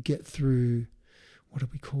you can get through, what do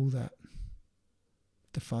we call that?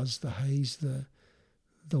 The fuzz, the haze, the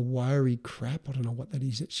wiry crap. I don't know what that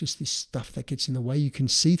is. It's just this stuff that gets in the way. You can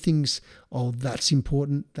see things, oh, that's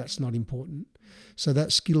important, that's not important. So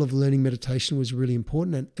that skill of learning meditation was really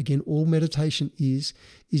important. And again, all meditation is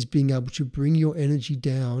being able to bring your energy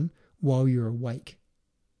down while you're awake.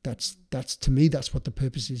 That's to me, that's what the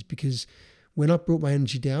purpose is, because when I brought my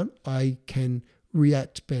energy down, I can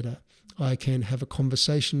react better. I can have a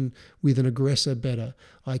conversation with an aggressor better.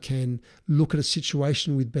 I can look at a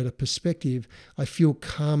situation with better perspective. I feel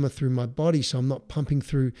calmer through my body, so I'm not pumping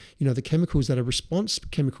through, the chemicals that are response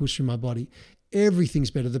chemicals through my body.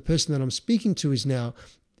 Everything's better. The person that I'm speaking to is now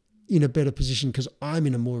in a better position because I'm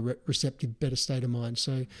in a more receptive, better state of mind.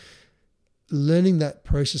 So learning that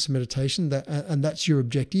process of meditation, and that's your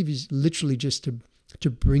objective, is literally just to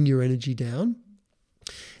bring your energy down.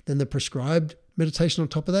 Then the prescribed meditation on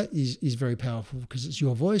top of that is very powerful because it's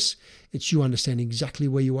your voice. It's you understanding exactly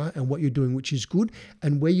where you are and what you're doing, which is good,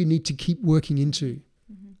 and where you need to keep working into.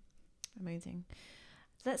 Amazing.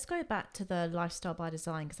 Let's go back to the lifestyle by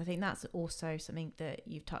design, because I think that's also something that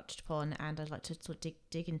you've touched upon, and I'd like to sort of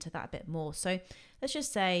dig into that a bit more. So let's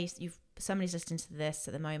just say somebody's listening to this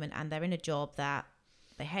at the moment and they're in a job that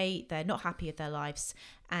they hate, they're not happy with their lives,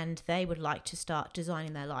 and they would like to start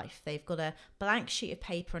designing their life. They've got a blank sheet of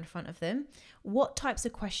paper in front of them. What types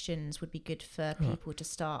of questions would be good for people to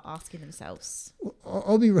start asking themselves?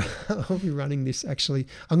 I'll be running this actually.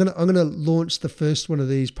 I'm gonna launch the first one of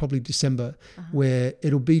these probably December, where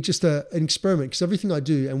it'll be just an experiment, because everything I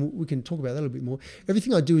do, and we can talk about that a little bit more,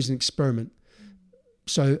 everything I do is an experiment.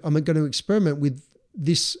 So I'm going to experiment with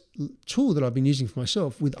this tool that I've been using for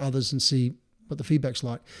myself with others and see what the feedback's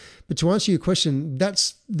like. But to answer your question,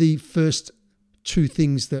 that's the first two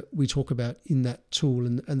things that we talk about in that tool.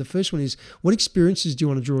 And the first one is, what experiences do you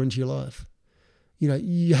want to draw into your life? You know,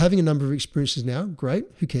 you're having a number of experiences now, great,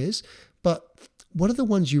 who cares? But what are the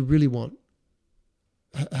ones you really want?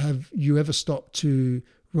 Have you ever stopped to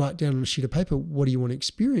write down on a sheet of paper, what do you want to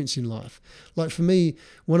experience in life? Like for me,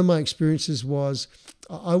 one of my experiences was,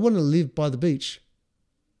 I want to live by the beach.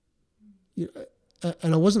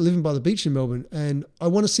 And I wasn't living by the beach in Melbourne, and I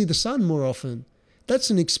want to see the sun more often.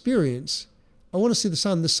 That's an experience. I want to see the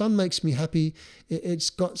sun. The sun makes me happy.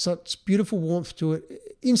 It's got such beautiful warmth to it.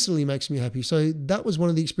 It instantly makes me happy. So that was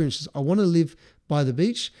one of the experiences. I want to live by the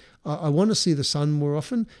beach. I want to see the sun more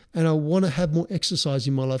often, and I want to have more exercise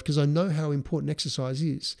in my life, because I know how important exercise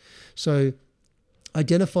is. So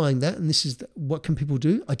identifying that, and this is what can people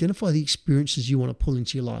do? Identify the experiences you want to pull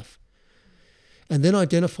into your life. And then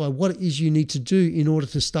identify what it is you need to do in order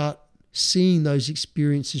to start seeing those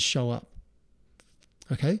experiences show up.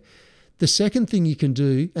 Okay? The second thing you can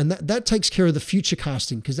do, and that takes care of the future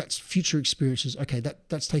casting, because that's future experiences. Okay,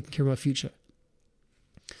 that's taking care of my future.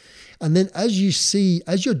 And then as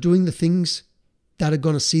you're doing the things that are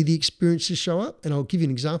going to see the experiences show up, and I'll give you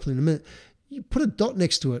an example in a minute, you put a dot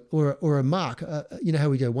next to it, or a mark. You know how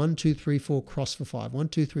we go 1, 2, 3, 4, cross for 5. 1,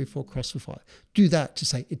 2, 3, 4, cross for 5. Do that to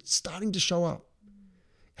say it's starting to show up.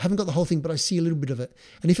 I haven't got the whole thing, but I see a little bit of it.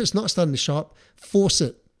 And if it's not starting to show up, force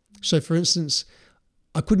it. So for instance,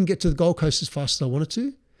 I couldn't get to the Gold Coast as fast as I wanted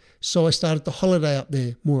to, so I started the holiday up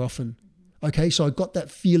there more often. Okay, so I got that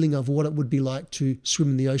feeling of what it would be like to swim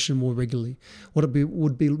in the ocean more regularly, what it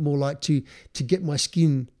would be more like to get my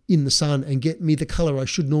skin in the sun and get me the color I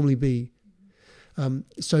should normally be.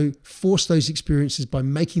 So force those experiences by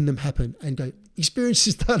making them happen, and go,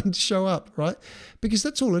 experiences starting to show up, right? Because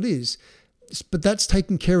that's all it is. But that's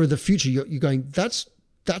taking care of the future. You're going, that's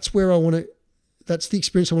where I want to, that's the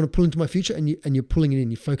experience I want to pull into my future, and you're pulling it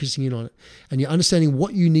in, you're focusing in on it, and you're understanding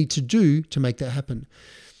what you need to do to make that happen.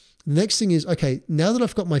 The next thing is, okay, now that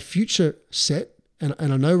I've got my future set and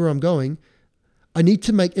I know where I'm going, I need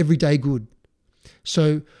to make every day good.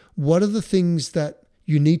 So what are the things that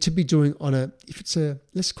you need to be doing on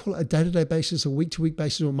let's call it a day-to-day basis, a week-to-week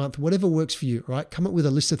basis, or a month, whatever works for you, right? Come up with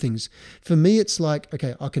a list of things. For me, it's like,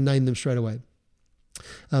 okay, I can name them straight away.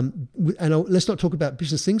 Let's not talk about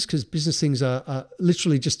business things, because business things are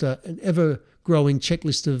literally just an ever-growing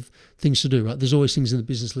checklist of things to do, right? There's always things in the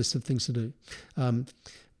business list of things to do.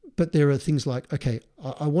 But there are things like, okay,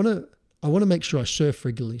 I want to make sure I surf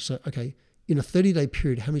regularly. So, okay, in a 30-day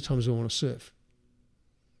period, how many times do I want to surf?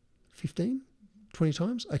 15? 20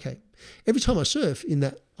 times? Okay. Every time I surf in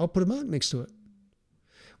that, I'll put a mark next to it.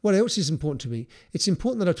 What else is important to me? It's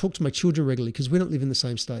important that I talk to my children regularly, because we don't live in the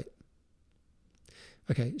same state.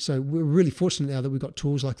 Okay, so we're really fortunate now that we've got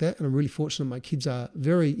tools like that, and I'm really fortunate my kids are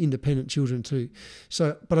very independent children too.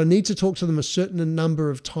 So, but I need to talk to them a certain number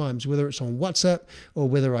of times, whether it's on WhatsApp or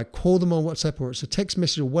whether I call them on WhatsApp or it's a text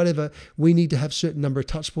message or whatever. We need to have a certain number of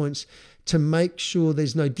touch points to make sure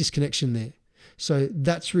there's no disconnection there. So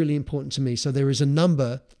that's really important to me. So there is a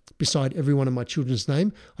number beside every one of my children's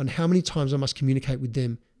name on how many times I must communicate with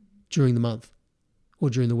them during the month or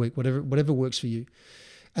during the week, whatever works for you.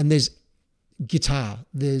 And there's guitar,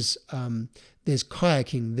 there's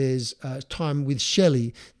kayaking, there's time with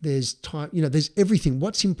Shelley, there's time, there's everything.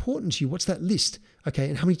 What's important to you? What's that list? Okay,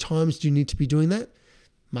 and how many times do you need to be doing that?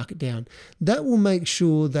 Mark it down. That will make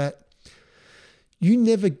sure that you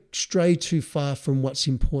never stray too far from what's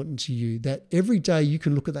important to you, that every day you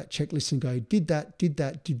can look at that checklist and go, did that.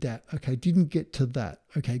 Okay, didn't get to that.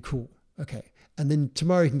 Okay, cool. Okay. And then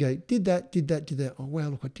tomorrow you can go, did that. Oh, wow,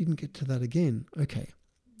 look, I didn't get to that again. Okay.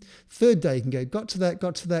 Third day you can go, got to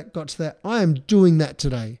that. I am doing that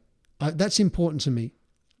today. That's important to me.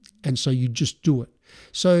 And so you just do it.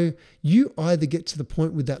 So you either get to the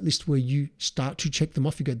point with that list where you start to check them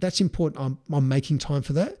off. You go, that's important. I'm making time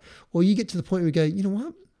for that. Or you get to the point where you go, you know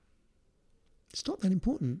what? It's not that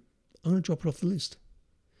important. I'm going to drop it off the list.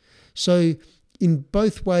 So in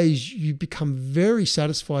both ways, you become very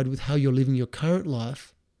satisfied with how you're living your current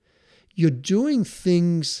life. You're doing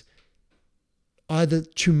things either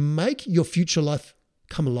to make your future life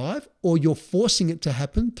come alive, or you're forcing it to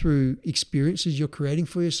happen through experiences you're creating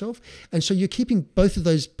for yourself. And so you're keeping both of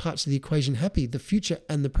those parts of the equation happy, the future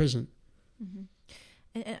and the present. Mm-hmm.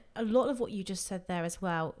 And a lot of what you just said there as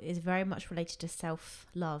well is very much related to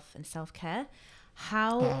self-love and self-care.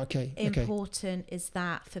 How important is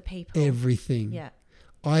that for people? Everything. Yeah.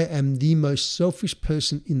 I am the most selfish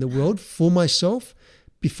person in the world for myself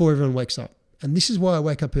before everyone wakes up. And this is why I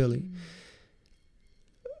wake up early.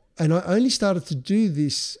 And I only started to do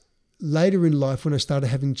this later in life when I started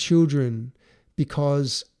having children,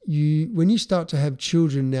 because when you start to have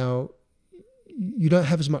children now, you don't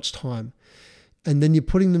have as much time. And then you're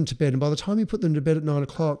putting them to bed. And by the time you put them to bed at 9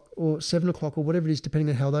 o'clock or 7 o'clock or whatever it is, depending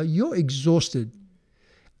on how they are, you're exhausted.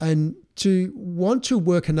 And to want to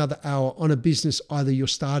work another hour on a business, either you're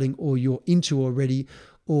starting or you're into already,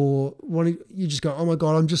 or you just go, oh my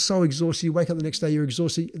God, I'm just so exhausted. You wake up the next day, you're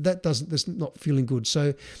exhausted. That's not feeling good.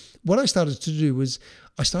 So what I started to do was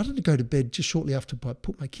I started to go to bed just shortly after I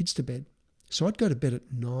put my kids to bed. So I'd go to bed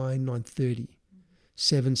at 9, 9:30,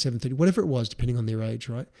 7, 7:30, whatever it was, depending on their age,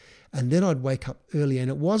 right? And then I'd wake up early, and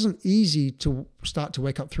it wasn't easy to start to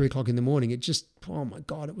wake up 3 o'clock in the morning. It just, oh my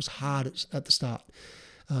God, it was hard at the start.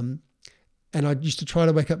 And I used to try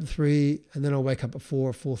to wake up at 3, and then I'll wake up at 4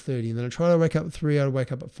 or 4:30. And then I try to wake up at 3, I'd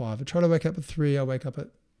wake up at 5. I try to wake up at 3, I wake up at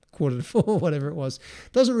 3:45, whatever it was.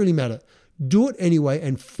 Doesn't really matter. Do it anyway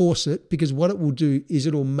and force it, because what it will do is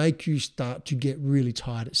it'll make you start to get really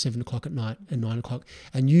tired at 7 o'clock at night and 9 o'clock.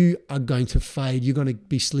 And you are going to fade. You're going to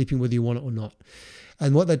be sleeping whether you want it or not.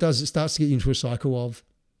 And what that does, it starts to get you into a cycle of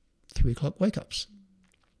 3 o'clock wake-ups.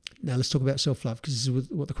 Now let's talk about self-love, because this is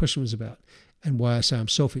what the question was about and why I say I'm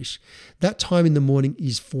selfish. That time in the morning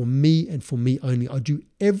is for me and for me only. I do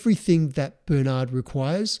everything that Bernard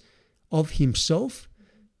requires of himself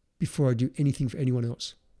before I do anything for anyone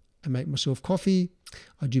else. I make myself coffee.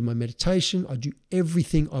 I do my meditation. I do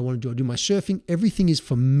everything I want to do. I do my surfing. Everything is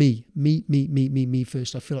for me. Me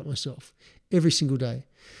first. I feel like myself every single day.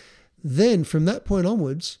 Then from that point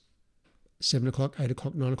onwards, 7 o'clock, 8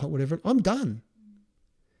 o'clock, 9 o'clock, whatever, I'm done.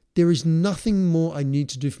 There is nothing more I need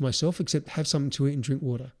to do for myself except have something to eat and drink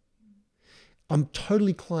water. I'm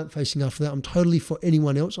totally client facing after that. I'm totally for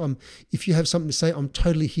anyone else. If you have something to say, I'm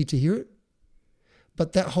totally here to hear it.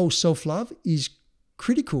 But that whole self-love is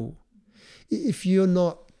critical. If you're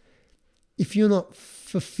not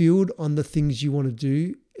fulfilled on the things you want to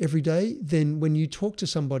do every day, then when you talk to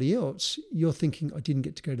somebody else, you're thinking, I didn't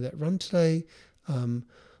get to go to that run today.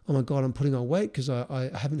 Oh my God, I'm putting on weight because I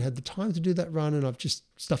haven't had the time to do that run, and I've just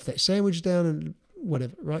stuffed that sandwich down and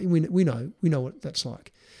whatever, right? We know what that's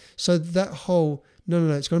like. So that whole, no,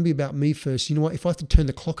 it's going to be about me first. You know what? If I have to turn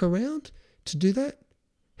the clock around to do that,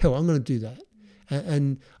 hell, I'm going to do that.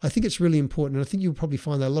 And I think it's really important. And I think you'll probably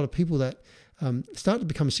find that a lot of people that start to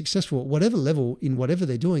become successful at whatever level in whatever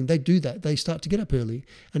they're doing, they do that. They start to get up early.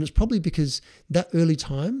 And it's probably because that early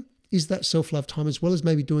time is that self-love time, as well as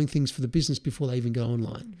maybe doing things for the business before they even go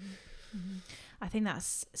online. Mm-hmm. I think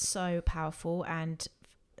that's so powerful. And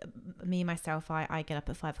me, myself, I get up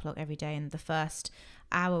at 5 o'clock every day, and the first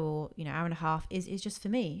hour or hour and a half is just for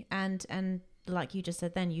me. And like you just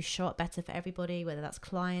said, then you show up better for everybody, whether that's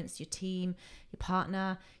clients, your team, your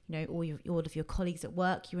partner, all of your colleagues at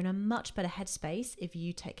work. You're in a much better headspace if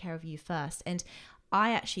you take care of you first. And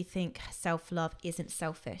I actually think self-love isn't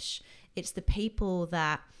selfish. It's the people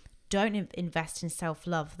that don't invest in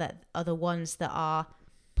self-love that are the ones that are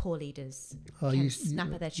poor leaders, can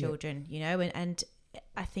snap at their children, and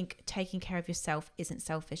I think taking care of yourself isn't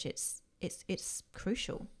selfish. It's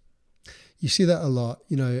crucial. You see that a lot.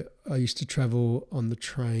 I used to travel on the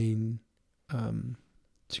train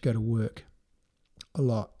to go to work a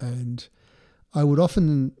lot, and I would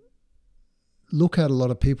often look at a lot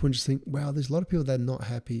of people and just think, wow, there's a lot of people that are not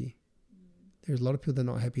happy. There's a lot of people that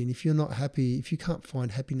are not happy. And if you're not happy, if you can't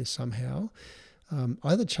find happiness somehow,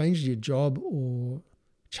 either change your job or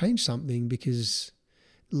change something, because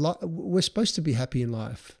we're supposed to be happy in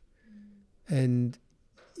life. And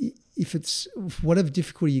if it's whatever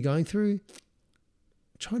difficulty you're going through,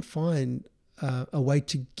 try and find a way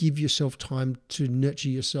to give yourself time to nurture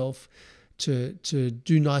yourself, to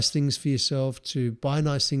do nice things for yourself, to buy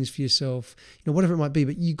nice things for yourself, whatever it might be.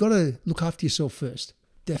 But you got to look after yourself first.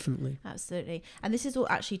 Definitely. Absolutely. And this is all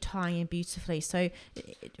actually tying in beautifully. So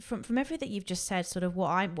from everything that you've just said, sort of what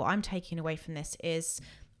I'm taking away from this is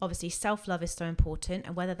obviously self-love is so important.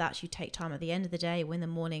 And whether that's you take time at the end of the day or in the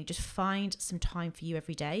morning, just find some time for you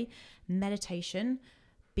every day. Meditation,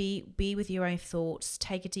 be with your own thoughts,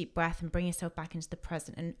 take a deep breath and bring yourself back into the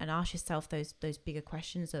present, and ask yourself those bigger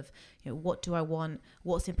questions of, what do I want?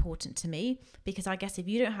 What's important to me? Because I guess if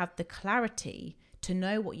you don't have the clarity to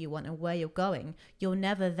know what you want and where you're going, you'll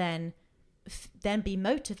never then be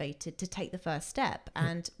motivated to take the first step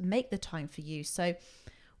and make the time for you. So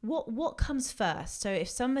what comes first? So if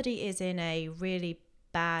somebody is in a really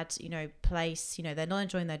bad, place, they're not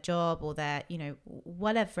enjoying their job, or they're,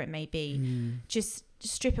 whatever it may be, just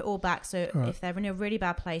strip it all back. So if they're in a really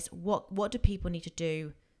bad place, what do people need to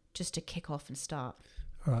do just to kick off and start?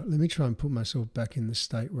 All right, let me try and put myself back in the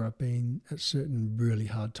state where I've been at certain really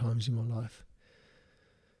hard times in my life.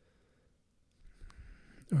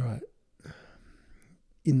 All right.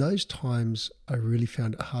 In those times, I really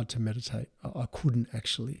found it hard to meditate. I couldn't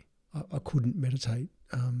actually. I couldn't meditate.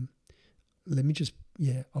 Let me just,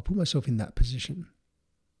 I'll put myself in that position.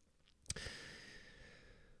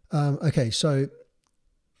 Okay, so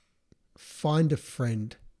find a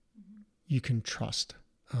friend you can trust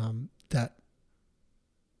that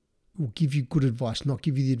will give you good advice, not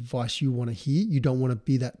give you the advice you want to hear. You don't want to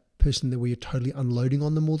be that person where you're totally unloading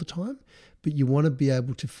on them all the time, but you want to be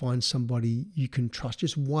able to find somebody you can trust,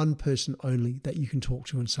 just one person only that you can talk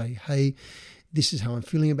to and say, hey, this is how I'm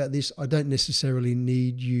feeling about this. I don't necessarily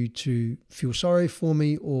need you to feel sorry for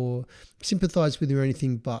me or sympathize with me or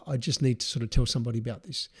anything, but I just need to sort of tell somebody about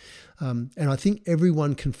this. And I think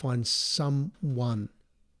everyone can find someone.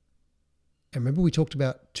 And remember we talked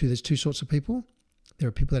about there's two sorts of people. There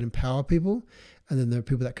are people that empower people, and then there are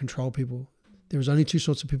people that control people. There's only two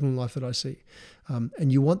sorts of people in life that I see. And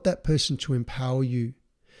you want that person to empower you.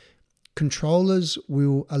 Controllers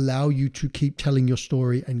will allow you to keep telling your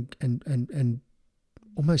story and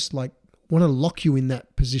almost like want to lock you in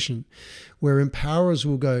that position, where empowerers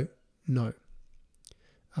will go, no,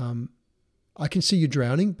 I can see you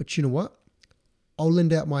drowning, but you know what? I'll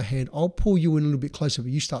lend out my hand. I'll pull you in a little bit closer,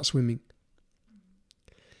 but you start swimming.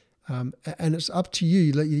 And it's up to you.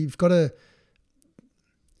 You've got to...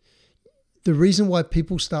 The reason why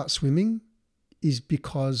people start swimming is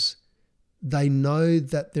because they know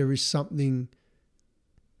that there is something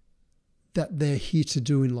that they're here to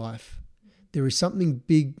do in life. There is something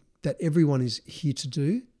big that everyone is here to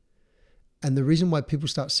do. And the reason why people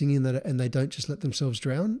start singing that and they don't just let themselves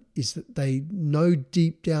drown is that they know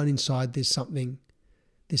deep down inside there's something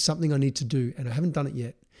I need to do and I haven't done it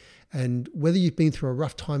yet. And whether you've been through a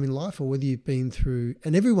rough time in life or whether you've been through,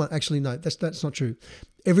 and everyone, actually, no, that's not true.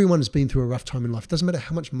 Everyone has been through a rough time in life. It doesn't matter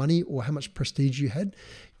how much money or how much prestige you had,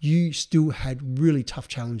 you still had really tough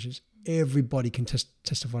challenges. Everybody can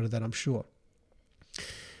testify to that, I'm sure.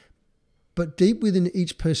 But deep within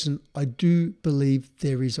each person, I do believe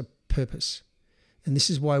there is a purpose. And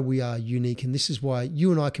this is why we are unique. And this is why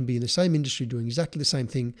you and I can be in the same industry doing exactly the same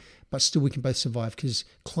thing, but still we can both survive, because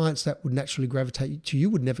clients that would naturally gravitate to you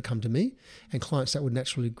would never come to me, and clients that would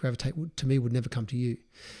naturally gravitate to me would never come to you.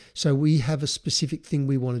 So we have a specific thing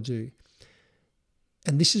we want to do.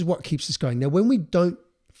 And this is what keeps us going. Now, when we don't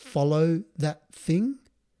follow that thing,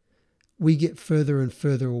 we get further and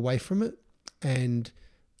further away from it. And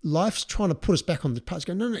life's trying to put us back on the path. It's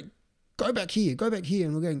going, no, go back here.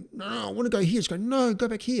 And we're going, no, I want to go here. It's going, no, go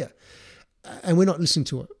back here. And we're not listening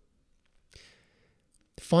to it.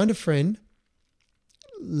 Find a friend,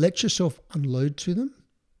 let yourself unload to them,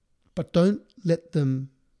 but don't let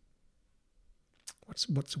them, what's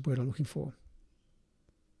the word I'm looking for?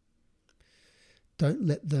 Don't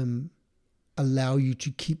let them allow you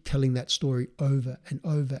to keep telling that story over and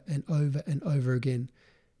over and over and over again.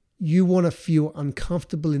 You want to feel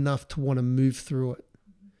uncomfortable enough to want to move through it.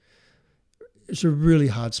 It's a really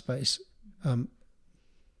hard space.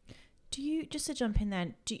 Do you, just to jump in there,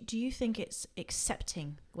 do you think it's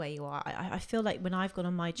accepting where you are? I feel like when I've gone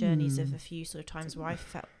on my journeys of a few sort of times where I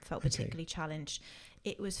felt particularly challenged,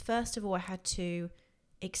 it was, first of all, I had to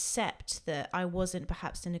accept that I wasn't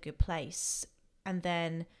perhaps in a good place, and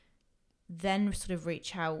then sort of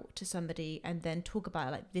reach out to somebody and then talk about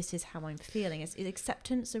it, like, this is how I'm feeling. Is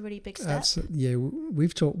acceptance a really big step? Yeah,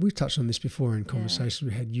 we've touched on this before in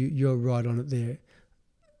conversations we had. You're right on it there.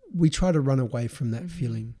 We try to run away from that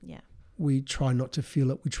feeling. Yeah. We try not to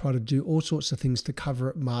feel it. We try to do all sorts of things to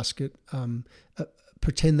cover it, mask it,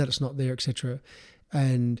 pretend that it's not there, etc.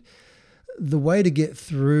 And the way to get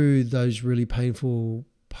through those really painful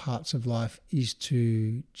parts of life is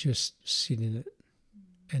to just sit in it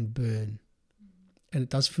and burn. And it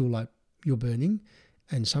does feel like you're burning.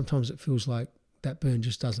 And sometimes it feels like that burn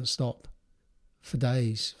just doesn't stop for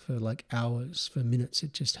days, for like hours, for minutes.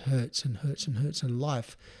 It just hurts and hurts and hurts, and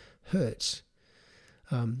life hurts.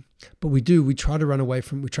 But we try to run away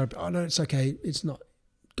from, oh no, it's okay. It's not,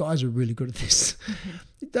 guys are really good at this.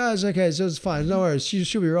 That's okay, so it's fine. No worries,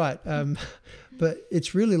 she'll be right. But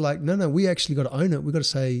it's really like, no, we actually got to own it. We've got to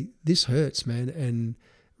say, this hurts, man. And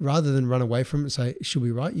rather than run away from it and say, she'll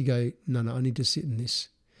be right, you go, no, I need to sit in this.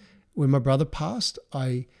 When my brother passed,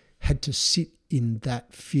 I had to sit in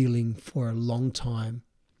that feeling for a long time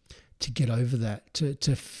to get over that,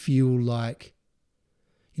 to feel like,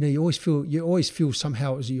 you always feel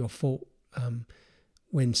somehow it was your fault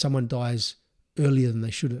when someone dies earlier than they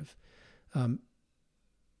should have.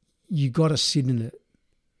 You got to sit in it.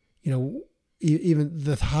 Even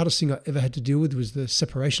the hardest thing I ever had to deal with was the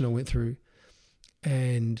separation I went through,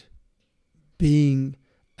 and being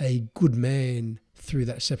a good man through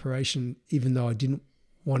that separation, even though I didn't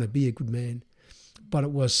want to be a good man. But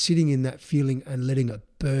it was sitting in that feeling and letting it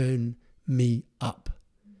burn me up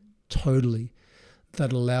totally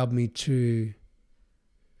that allowed me to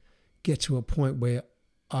get to a point where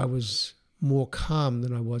I was more calm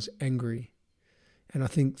than I was angry. And I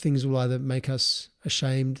think things will either make us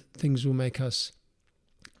ashamed, things will make us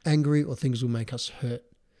angry, or things will make us hurt.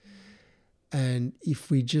 And if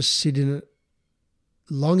we just sit in it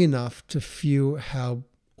long enough to feel how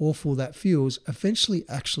awful that feels, eventually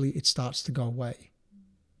actually it starts to go away.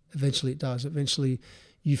 Eventually it does. Eventually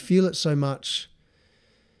you feel it so much,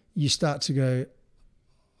 you start to go,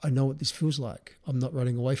 I know what this feels like. I'm not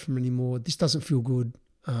running away from it anymore. This doesn't feel good,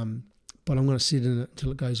 but I'm going to sit in it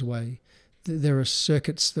until it goes away. There are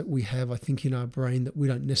circuits that we have, I think, in our brain that we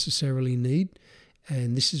don't necessarily need.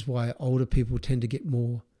 And this is why older people tend to get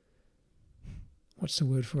more, what's the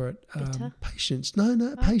word for it? Patience.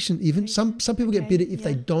 No, patient even. Some people get bitter if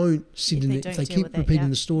they don't sit in it, if they keep repeating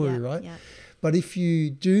the story, right? Yeah. But if you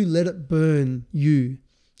do let it burn you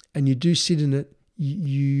and you do sit in it,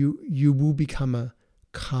 you will become a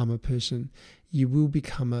calmer person. You will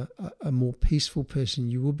become a more peaceful person.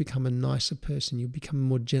 You will become a nicer person. You'll become a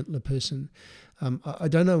more gentler person. I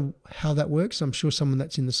don't know how that works. I'm sure someone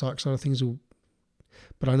that's in the psych side of things will.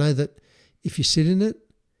 But I know that if you sit in it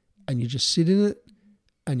and you just sit in it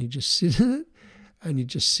and you just sit in it and you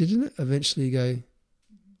just sit in it, eventually you go,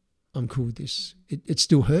 I'm cool with this. It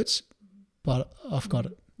still hurts, but I've got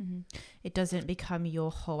it. Mm-hmm. It doesn't become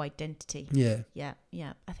your whole identity. Yeah.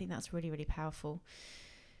 I think that's really, really powerful.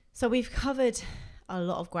 So we've covered a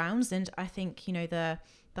lot of grounds, and I think, the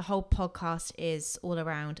whole podcast is all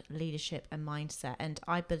around leadership and mindset. And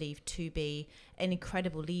I believe to be an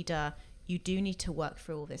incredible leader, you do need to work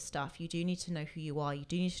through all this stuff. You do need to know who you are. You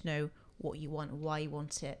do need to know what you want, why you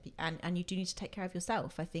want it. And you do need to take care of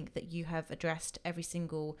yourself. I think that you have addressed every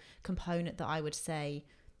single component that I would say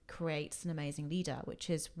creates an amazing leader, which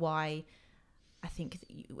is why I think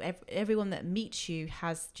everyone that meets you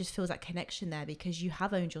just feels that connection there, because you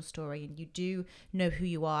have owned your story and you do know who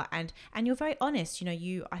you are, and you're very honest.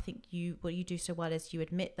 I think what you do so well is you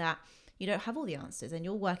admit that you don't have all the answers and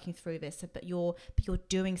you're working through this, but you're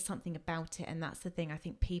doing something about it. And that's the thing. I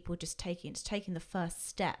think people just taking the first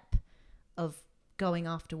step of going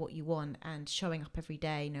after what you want and showing up every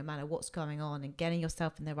day, no matter what's going on, and getting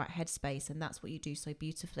yourself in the right headspace. And that's what you do so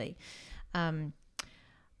beautifully.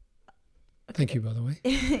 Thank you, by the way.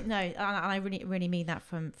 No, and I really, really mean that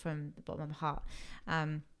from the bottom of my heart.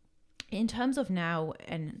 In terms of now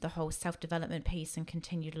and the whole self-development piece and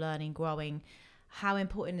continued learning, growing, how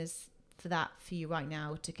important is for you right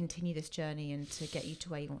now to continue this journey and to get you to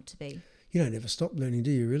where you want to be? You don't ever stop learning,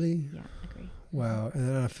 do you, really? Yeah, I agree. Wow.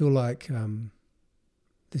 And I feel like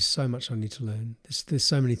there's so much I need to learn. There's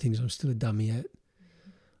so many things I'm still a dummy at.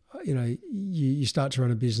 You start to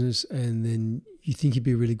run a business and then you think you'd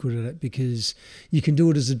be really good at it because you can do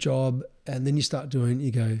it as a job, and then you start doing it,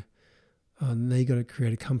 you go, oh, now you got to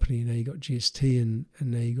create a company, now you got GST, and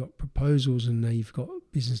now you got proposals, and now you've got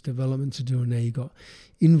business development to do, and now you've got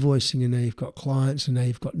invoicing, and now you've got clients, and now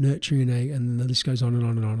you've got nurturing, and the list goes on and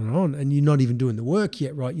on and on and on, and you're not even doing the work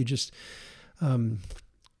yet, right? You just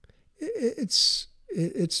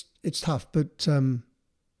it's tough, but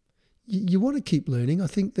you want to keep learning. I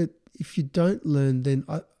think that if you don't learn, then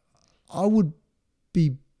I would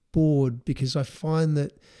be bored, because I find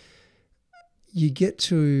that you get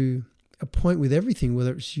to a point with everything,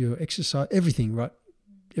 whether it's your exercise, everything, right?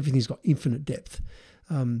 Everything's got infinite depth.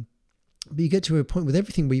 But you get to a point with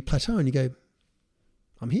everything where you plateau and you go,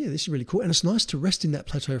 I'm here, this is really cool. And it's nice to rest in that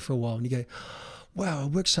plateau for a while. And you go, wow, I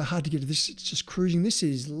worked so hard to get to this. It's just cruising. This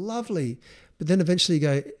is lovely. But then eventually you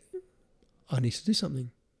go, I need to do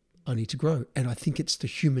something. I need to grow. And I think it's the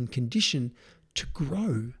human condition to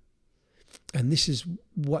grow. And this is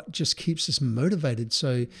what just keeps us motivated.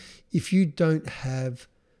 So if you don't have,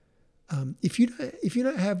 if you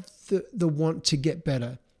don't have the want to get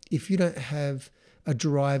better, if you don't have a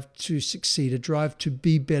drive to succeed, a drive to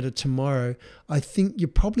be better tomorrow, I think you're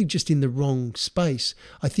probably just in the wrong space.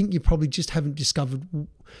 I think you probably just haven't discovered,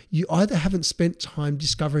 you either haven't spent time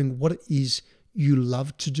discovering what it is you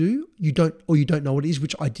love to do, you don't know what it is,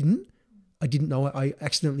 which I didn't know it. I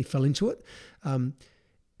accidentally fell into it.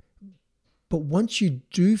 But once you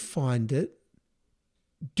do find it,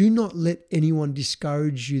 do not let anyone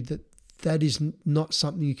discourage you that is not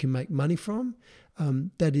something you can make money from.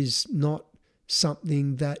 That is not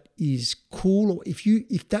something that is cool. Or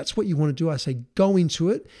if that's what you want to do, I say go into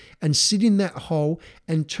it and sit in that hole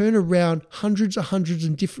and turn around hundreds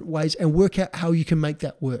of different ways and work out how you can make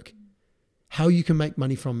that work, how you can make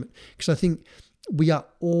money from it. Because I think we are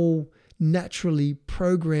all naturally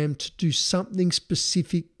programmed to do something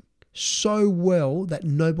specific so well that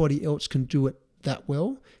nobody else can do it that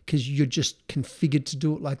well, because you're just configured to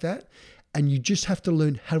do it like that. And you just have to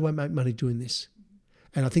learn, how do I make money doing this?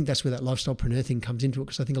 And I think that's where that lifestylepreneur thing comes into it,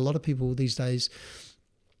 because I think a lot of people these days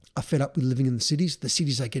are fed up with living in the cities. The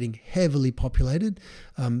cities are getting heavily populated.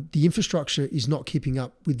 The infrastructure is not keeping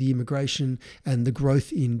up with the immigration and the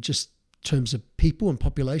growth in just terms of people and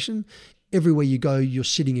population. Everywhere you go, you're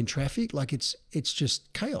sitting in traffic. Like it's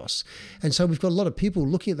just chaos. And so we've got a lot of people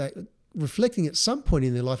looking at that, reflecting at some point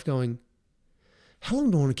in their life going, how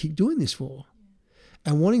long do I want to keep doing this for?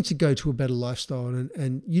 And wanting to go to a better lifestyle.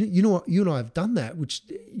 And you know what, you and I have done that, which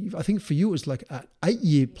I think for you it was like an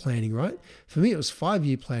 8-year planning, right? For me, it was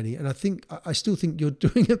 5-year planning. And I still think you're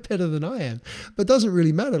doing it better than I am. But it doesn't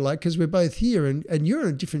really matter, like, because we're both here and you're on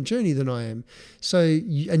a different journey than I am. So,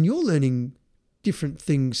 and you're learning different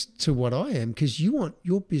things to what I am, because you want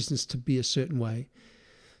your business to be a certain way.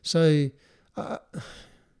 So,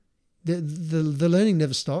 the learning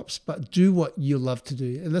never stops, but do what you love to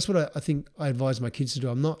do. And that's what I think I advise my kids to do.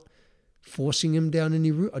 I'm not forcing them down any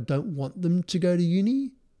route. I don't want them to go to uni.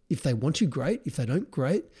 If they want to, great. If they don't,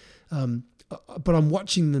 great. But I'm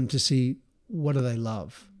watching them to see, what do they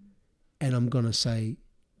love? And I'm going to say,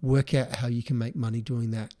 work out how you can make money doing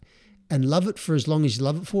that. And love it for as long as you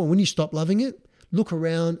love it for. And when you stop loving it, look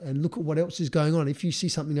around and look at what else is going on. If you see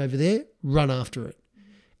something over there, run after it.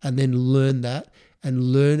 And then learn that and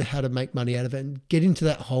learn how to make money out of it and get into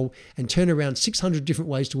that hole and turn around 600 different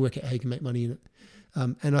ways to work out how you can make money in it.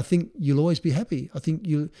 And I think you'll always be happy. I think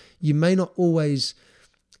you may not always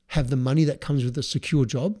have the money that comes with a secure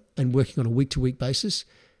job and working on a week-to-week basis,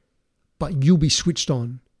 but you'll be switched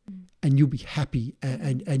on and you'll be happy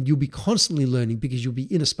and you'll be constantly learning, because you'll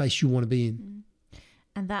be in a space you want to be in.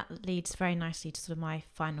 And that leads very nicely to sort of my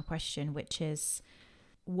final question, which is,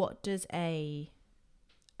 what does a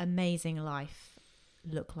amazing life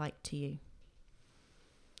look like to you?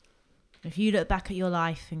 If you look back at your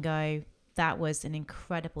life and go, that was an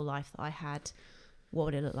incredible life that I had, what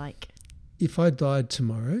would it look like? If I died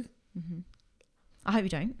tomorrow, I hope you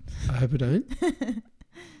don't. I hope I don't.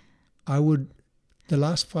 The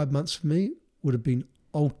last 5 months for me would have been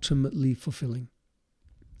ultimately fulfilling.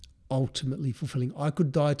 Ultimately fulfilling. I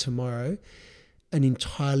could die tomorrow an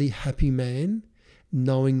entirely happy man,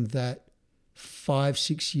 knowing that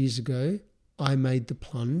 5-6 years ago, I made the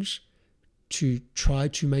plunge to try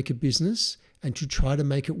to make a business and to try to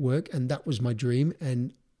make it work. And that was my dream.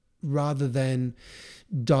 And rather than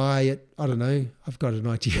die at, I don't know, I've got an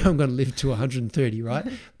idea, I'm going to live to 130, right?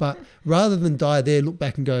 But rather than die there, look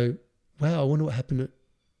back and go, wow, I wonder what happened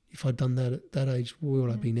if I'd done that at that age, where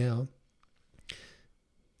would I be now?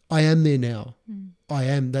 I am there now. I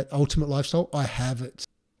am that ultimate lifestyle. I have it.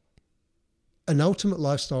 An ultimate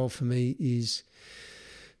lifestyle for me is,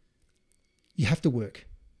 you have to work,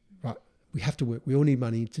 right? We have to work. We all need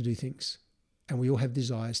money to do things, and we all have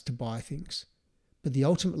desires to buy things. But the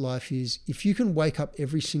ultimate life is, if you can wake up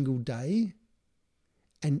every single day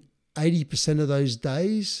and 80% of those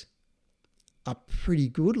days are pretty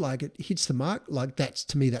good, like it hits the mark, like that's,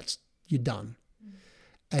 to me, that's, you're done.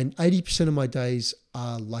 And 80% of my days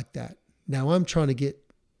are like that. Now I'm trying to get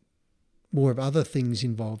more of other things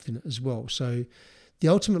involved in it as well. So the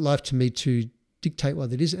ultimate life to me, to dictate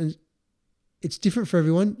what it is, and it's different for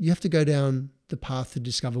everyone. You have to go down the path to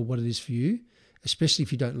discover what it is for you, especially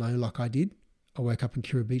if you don't know, like I did. I woke up in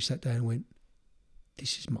Kira Beach that day and went,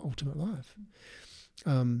 this is my ultimate life.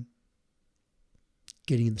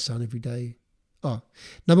 Getting in the sun every day. Oh,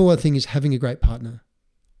 number one thing is having a great partner.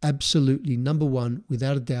 Absolutely. Number one,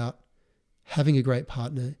 without a doubt, having a great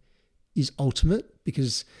partner is ultimate,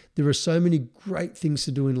 because there are so many great things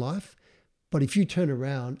to do in life. But if you turn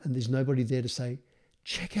around and there's nobody there to say,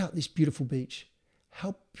 check out this beautiful beach.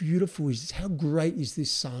 How beautiful is this? How great is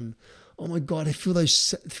this sun? Oh my God, I feel that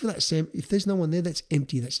sand. If there's no one there, that's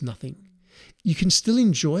empty. That's nothing. You can still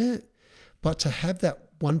enjoy it, but to have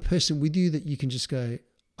that one person with you that you can just go,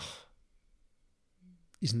 oh,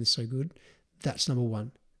 isn't this so good? That's number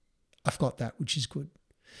one. I've got that, which is good.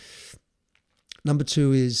 Number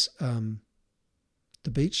two is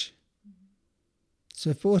the beach,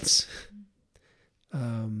 surfboards,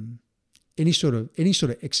 any sort of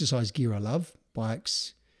exercise gear I love,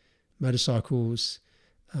 bikes, motorcycles,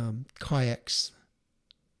 kayaks.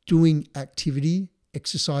 Doing activity,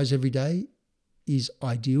 exercise every day is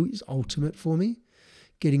ideal, is ultimate for me.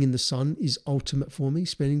 Getting in the sun is ultimate for me.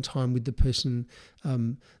 Spending time with the person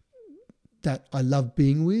that I love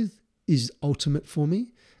being with is ultimate for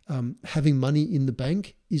me. Having money in the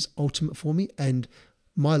bank is ultimate for me. And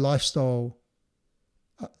my lifestyle,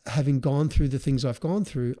 having gone through the things I've gone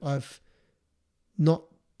through, I've not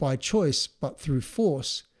by choice, but through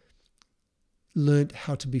force, learned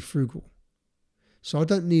how to be frugal. So I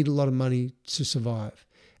don't need a lot of money to survive.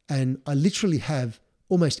 And I literally have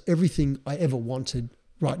almost everything I ever wanted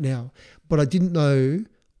right now. But I didn't know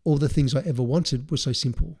all the things I ever wanted were so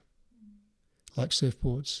simple. Like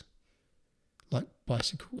surfboards, like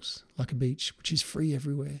bicycles, like a beach, which is free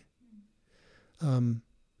everywhere.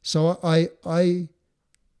 So I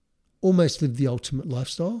almost live the ultimate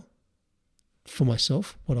lifestyle for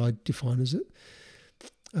myself, what I define as it.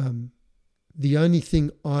 The only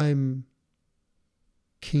thing I'm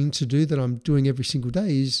keen to do that I'm doing every single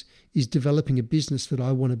day is developing a business that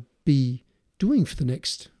I want to be doing for the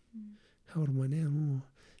next, how old am I now?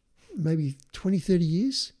 Maybe 20, 30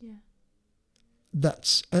 years. Yeah.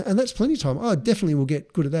 That's plenty of time. I definitely will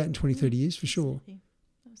get good at that in 20, 30 years for sure.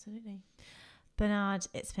 Absolutely. Bernard,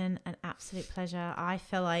 it's been an absolute pleasure. I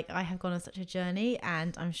feel like I have gone on such a journey,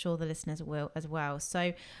 and I'm sure the listeners will as well.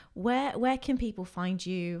 So where can people find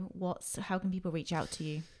you? How can people reach out to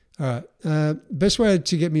you? All right. Best way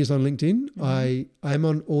to get me is on LinkedIn. I am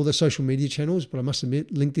on all the social media channels, but I must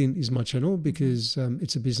admit LinkedIn is my channel because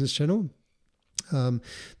it's a business channel.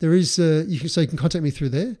 There is you can contact me through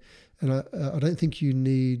there, and I don't think you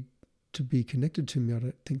need to be connected to me. I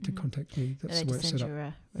don't think to contact me. That's the way it's set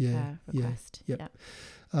up. Request. Yeah.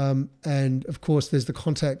 And of course, there's the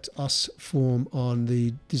contact us form on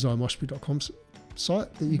the designwashby.com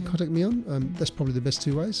site that you can contact me on. That's probably the best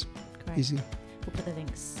two ways. Great. Easy. We'll put the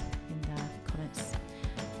links in the comments.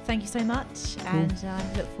 Thank you so much, and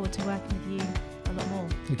I look forward to working with you a lot more.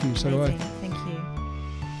 Thank you. So do I. Thank you.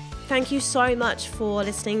 Thank you so much for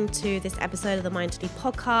listening to this episode of the Mind to Lead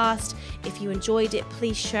podcast. If you enjoyed it,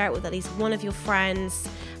 please share it with at least one of your friends,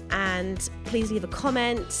 and please leave a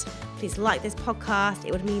comment. Please like this podcast.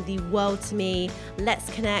 It would mean the world to me.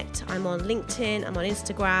 Let's connect. I'm on LinkedIn. I'm on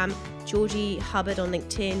Instagram. Georgie Hubbard on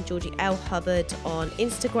LinkedIn. Georgie L. Hubbard on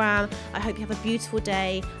Instagram. I hope you have a beautiful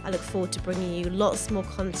day. I look forward to bringing you lots more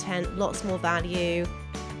content, lots more value,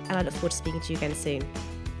 and I look forward to speaking to you again soon.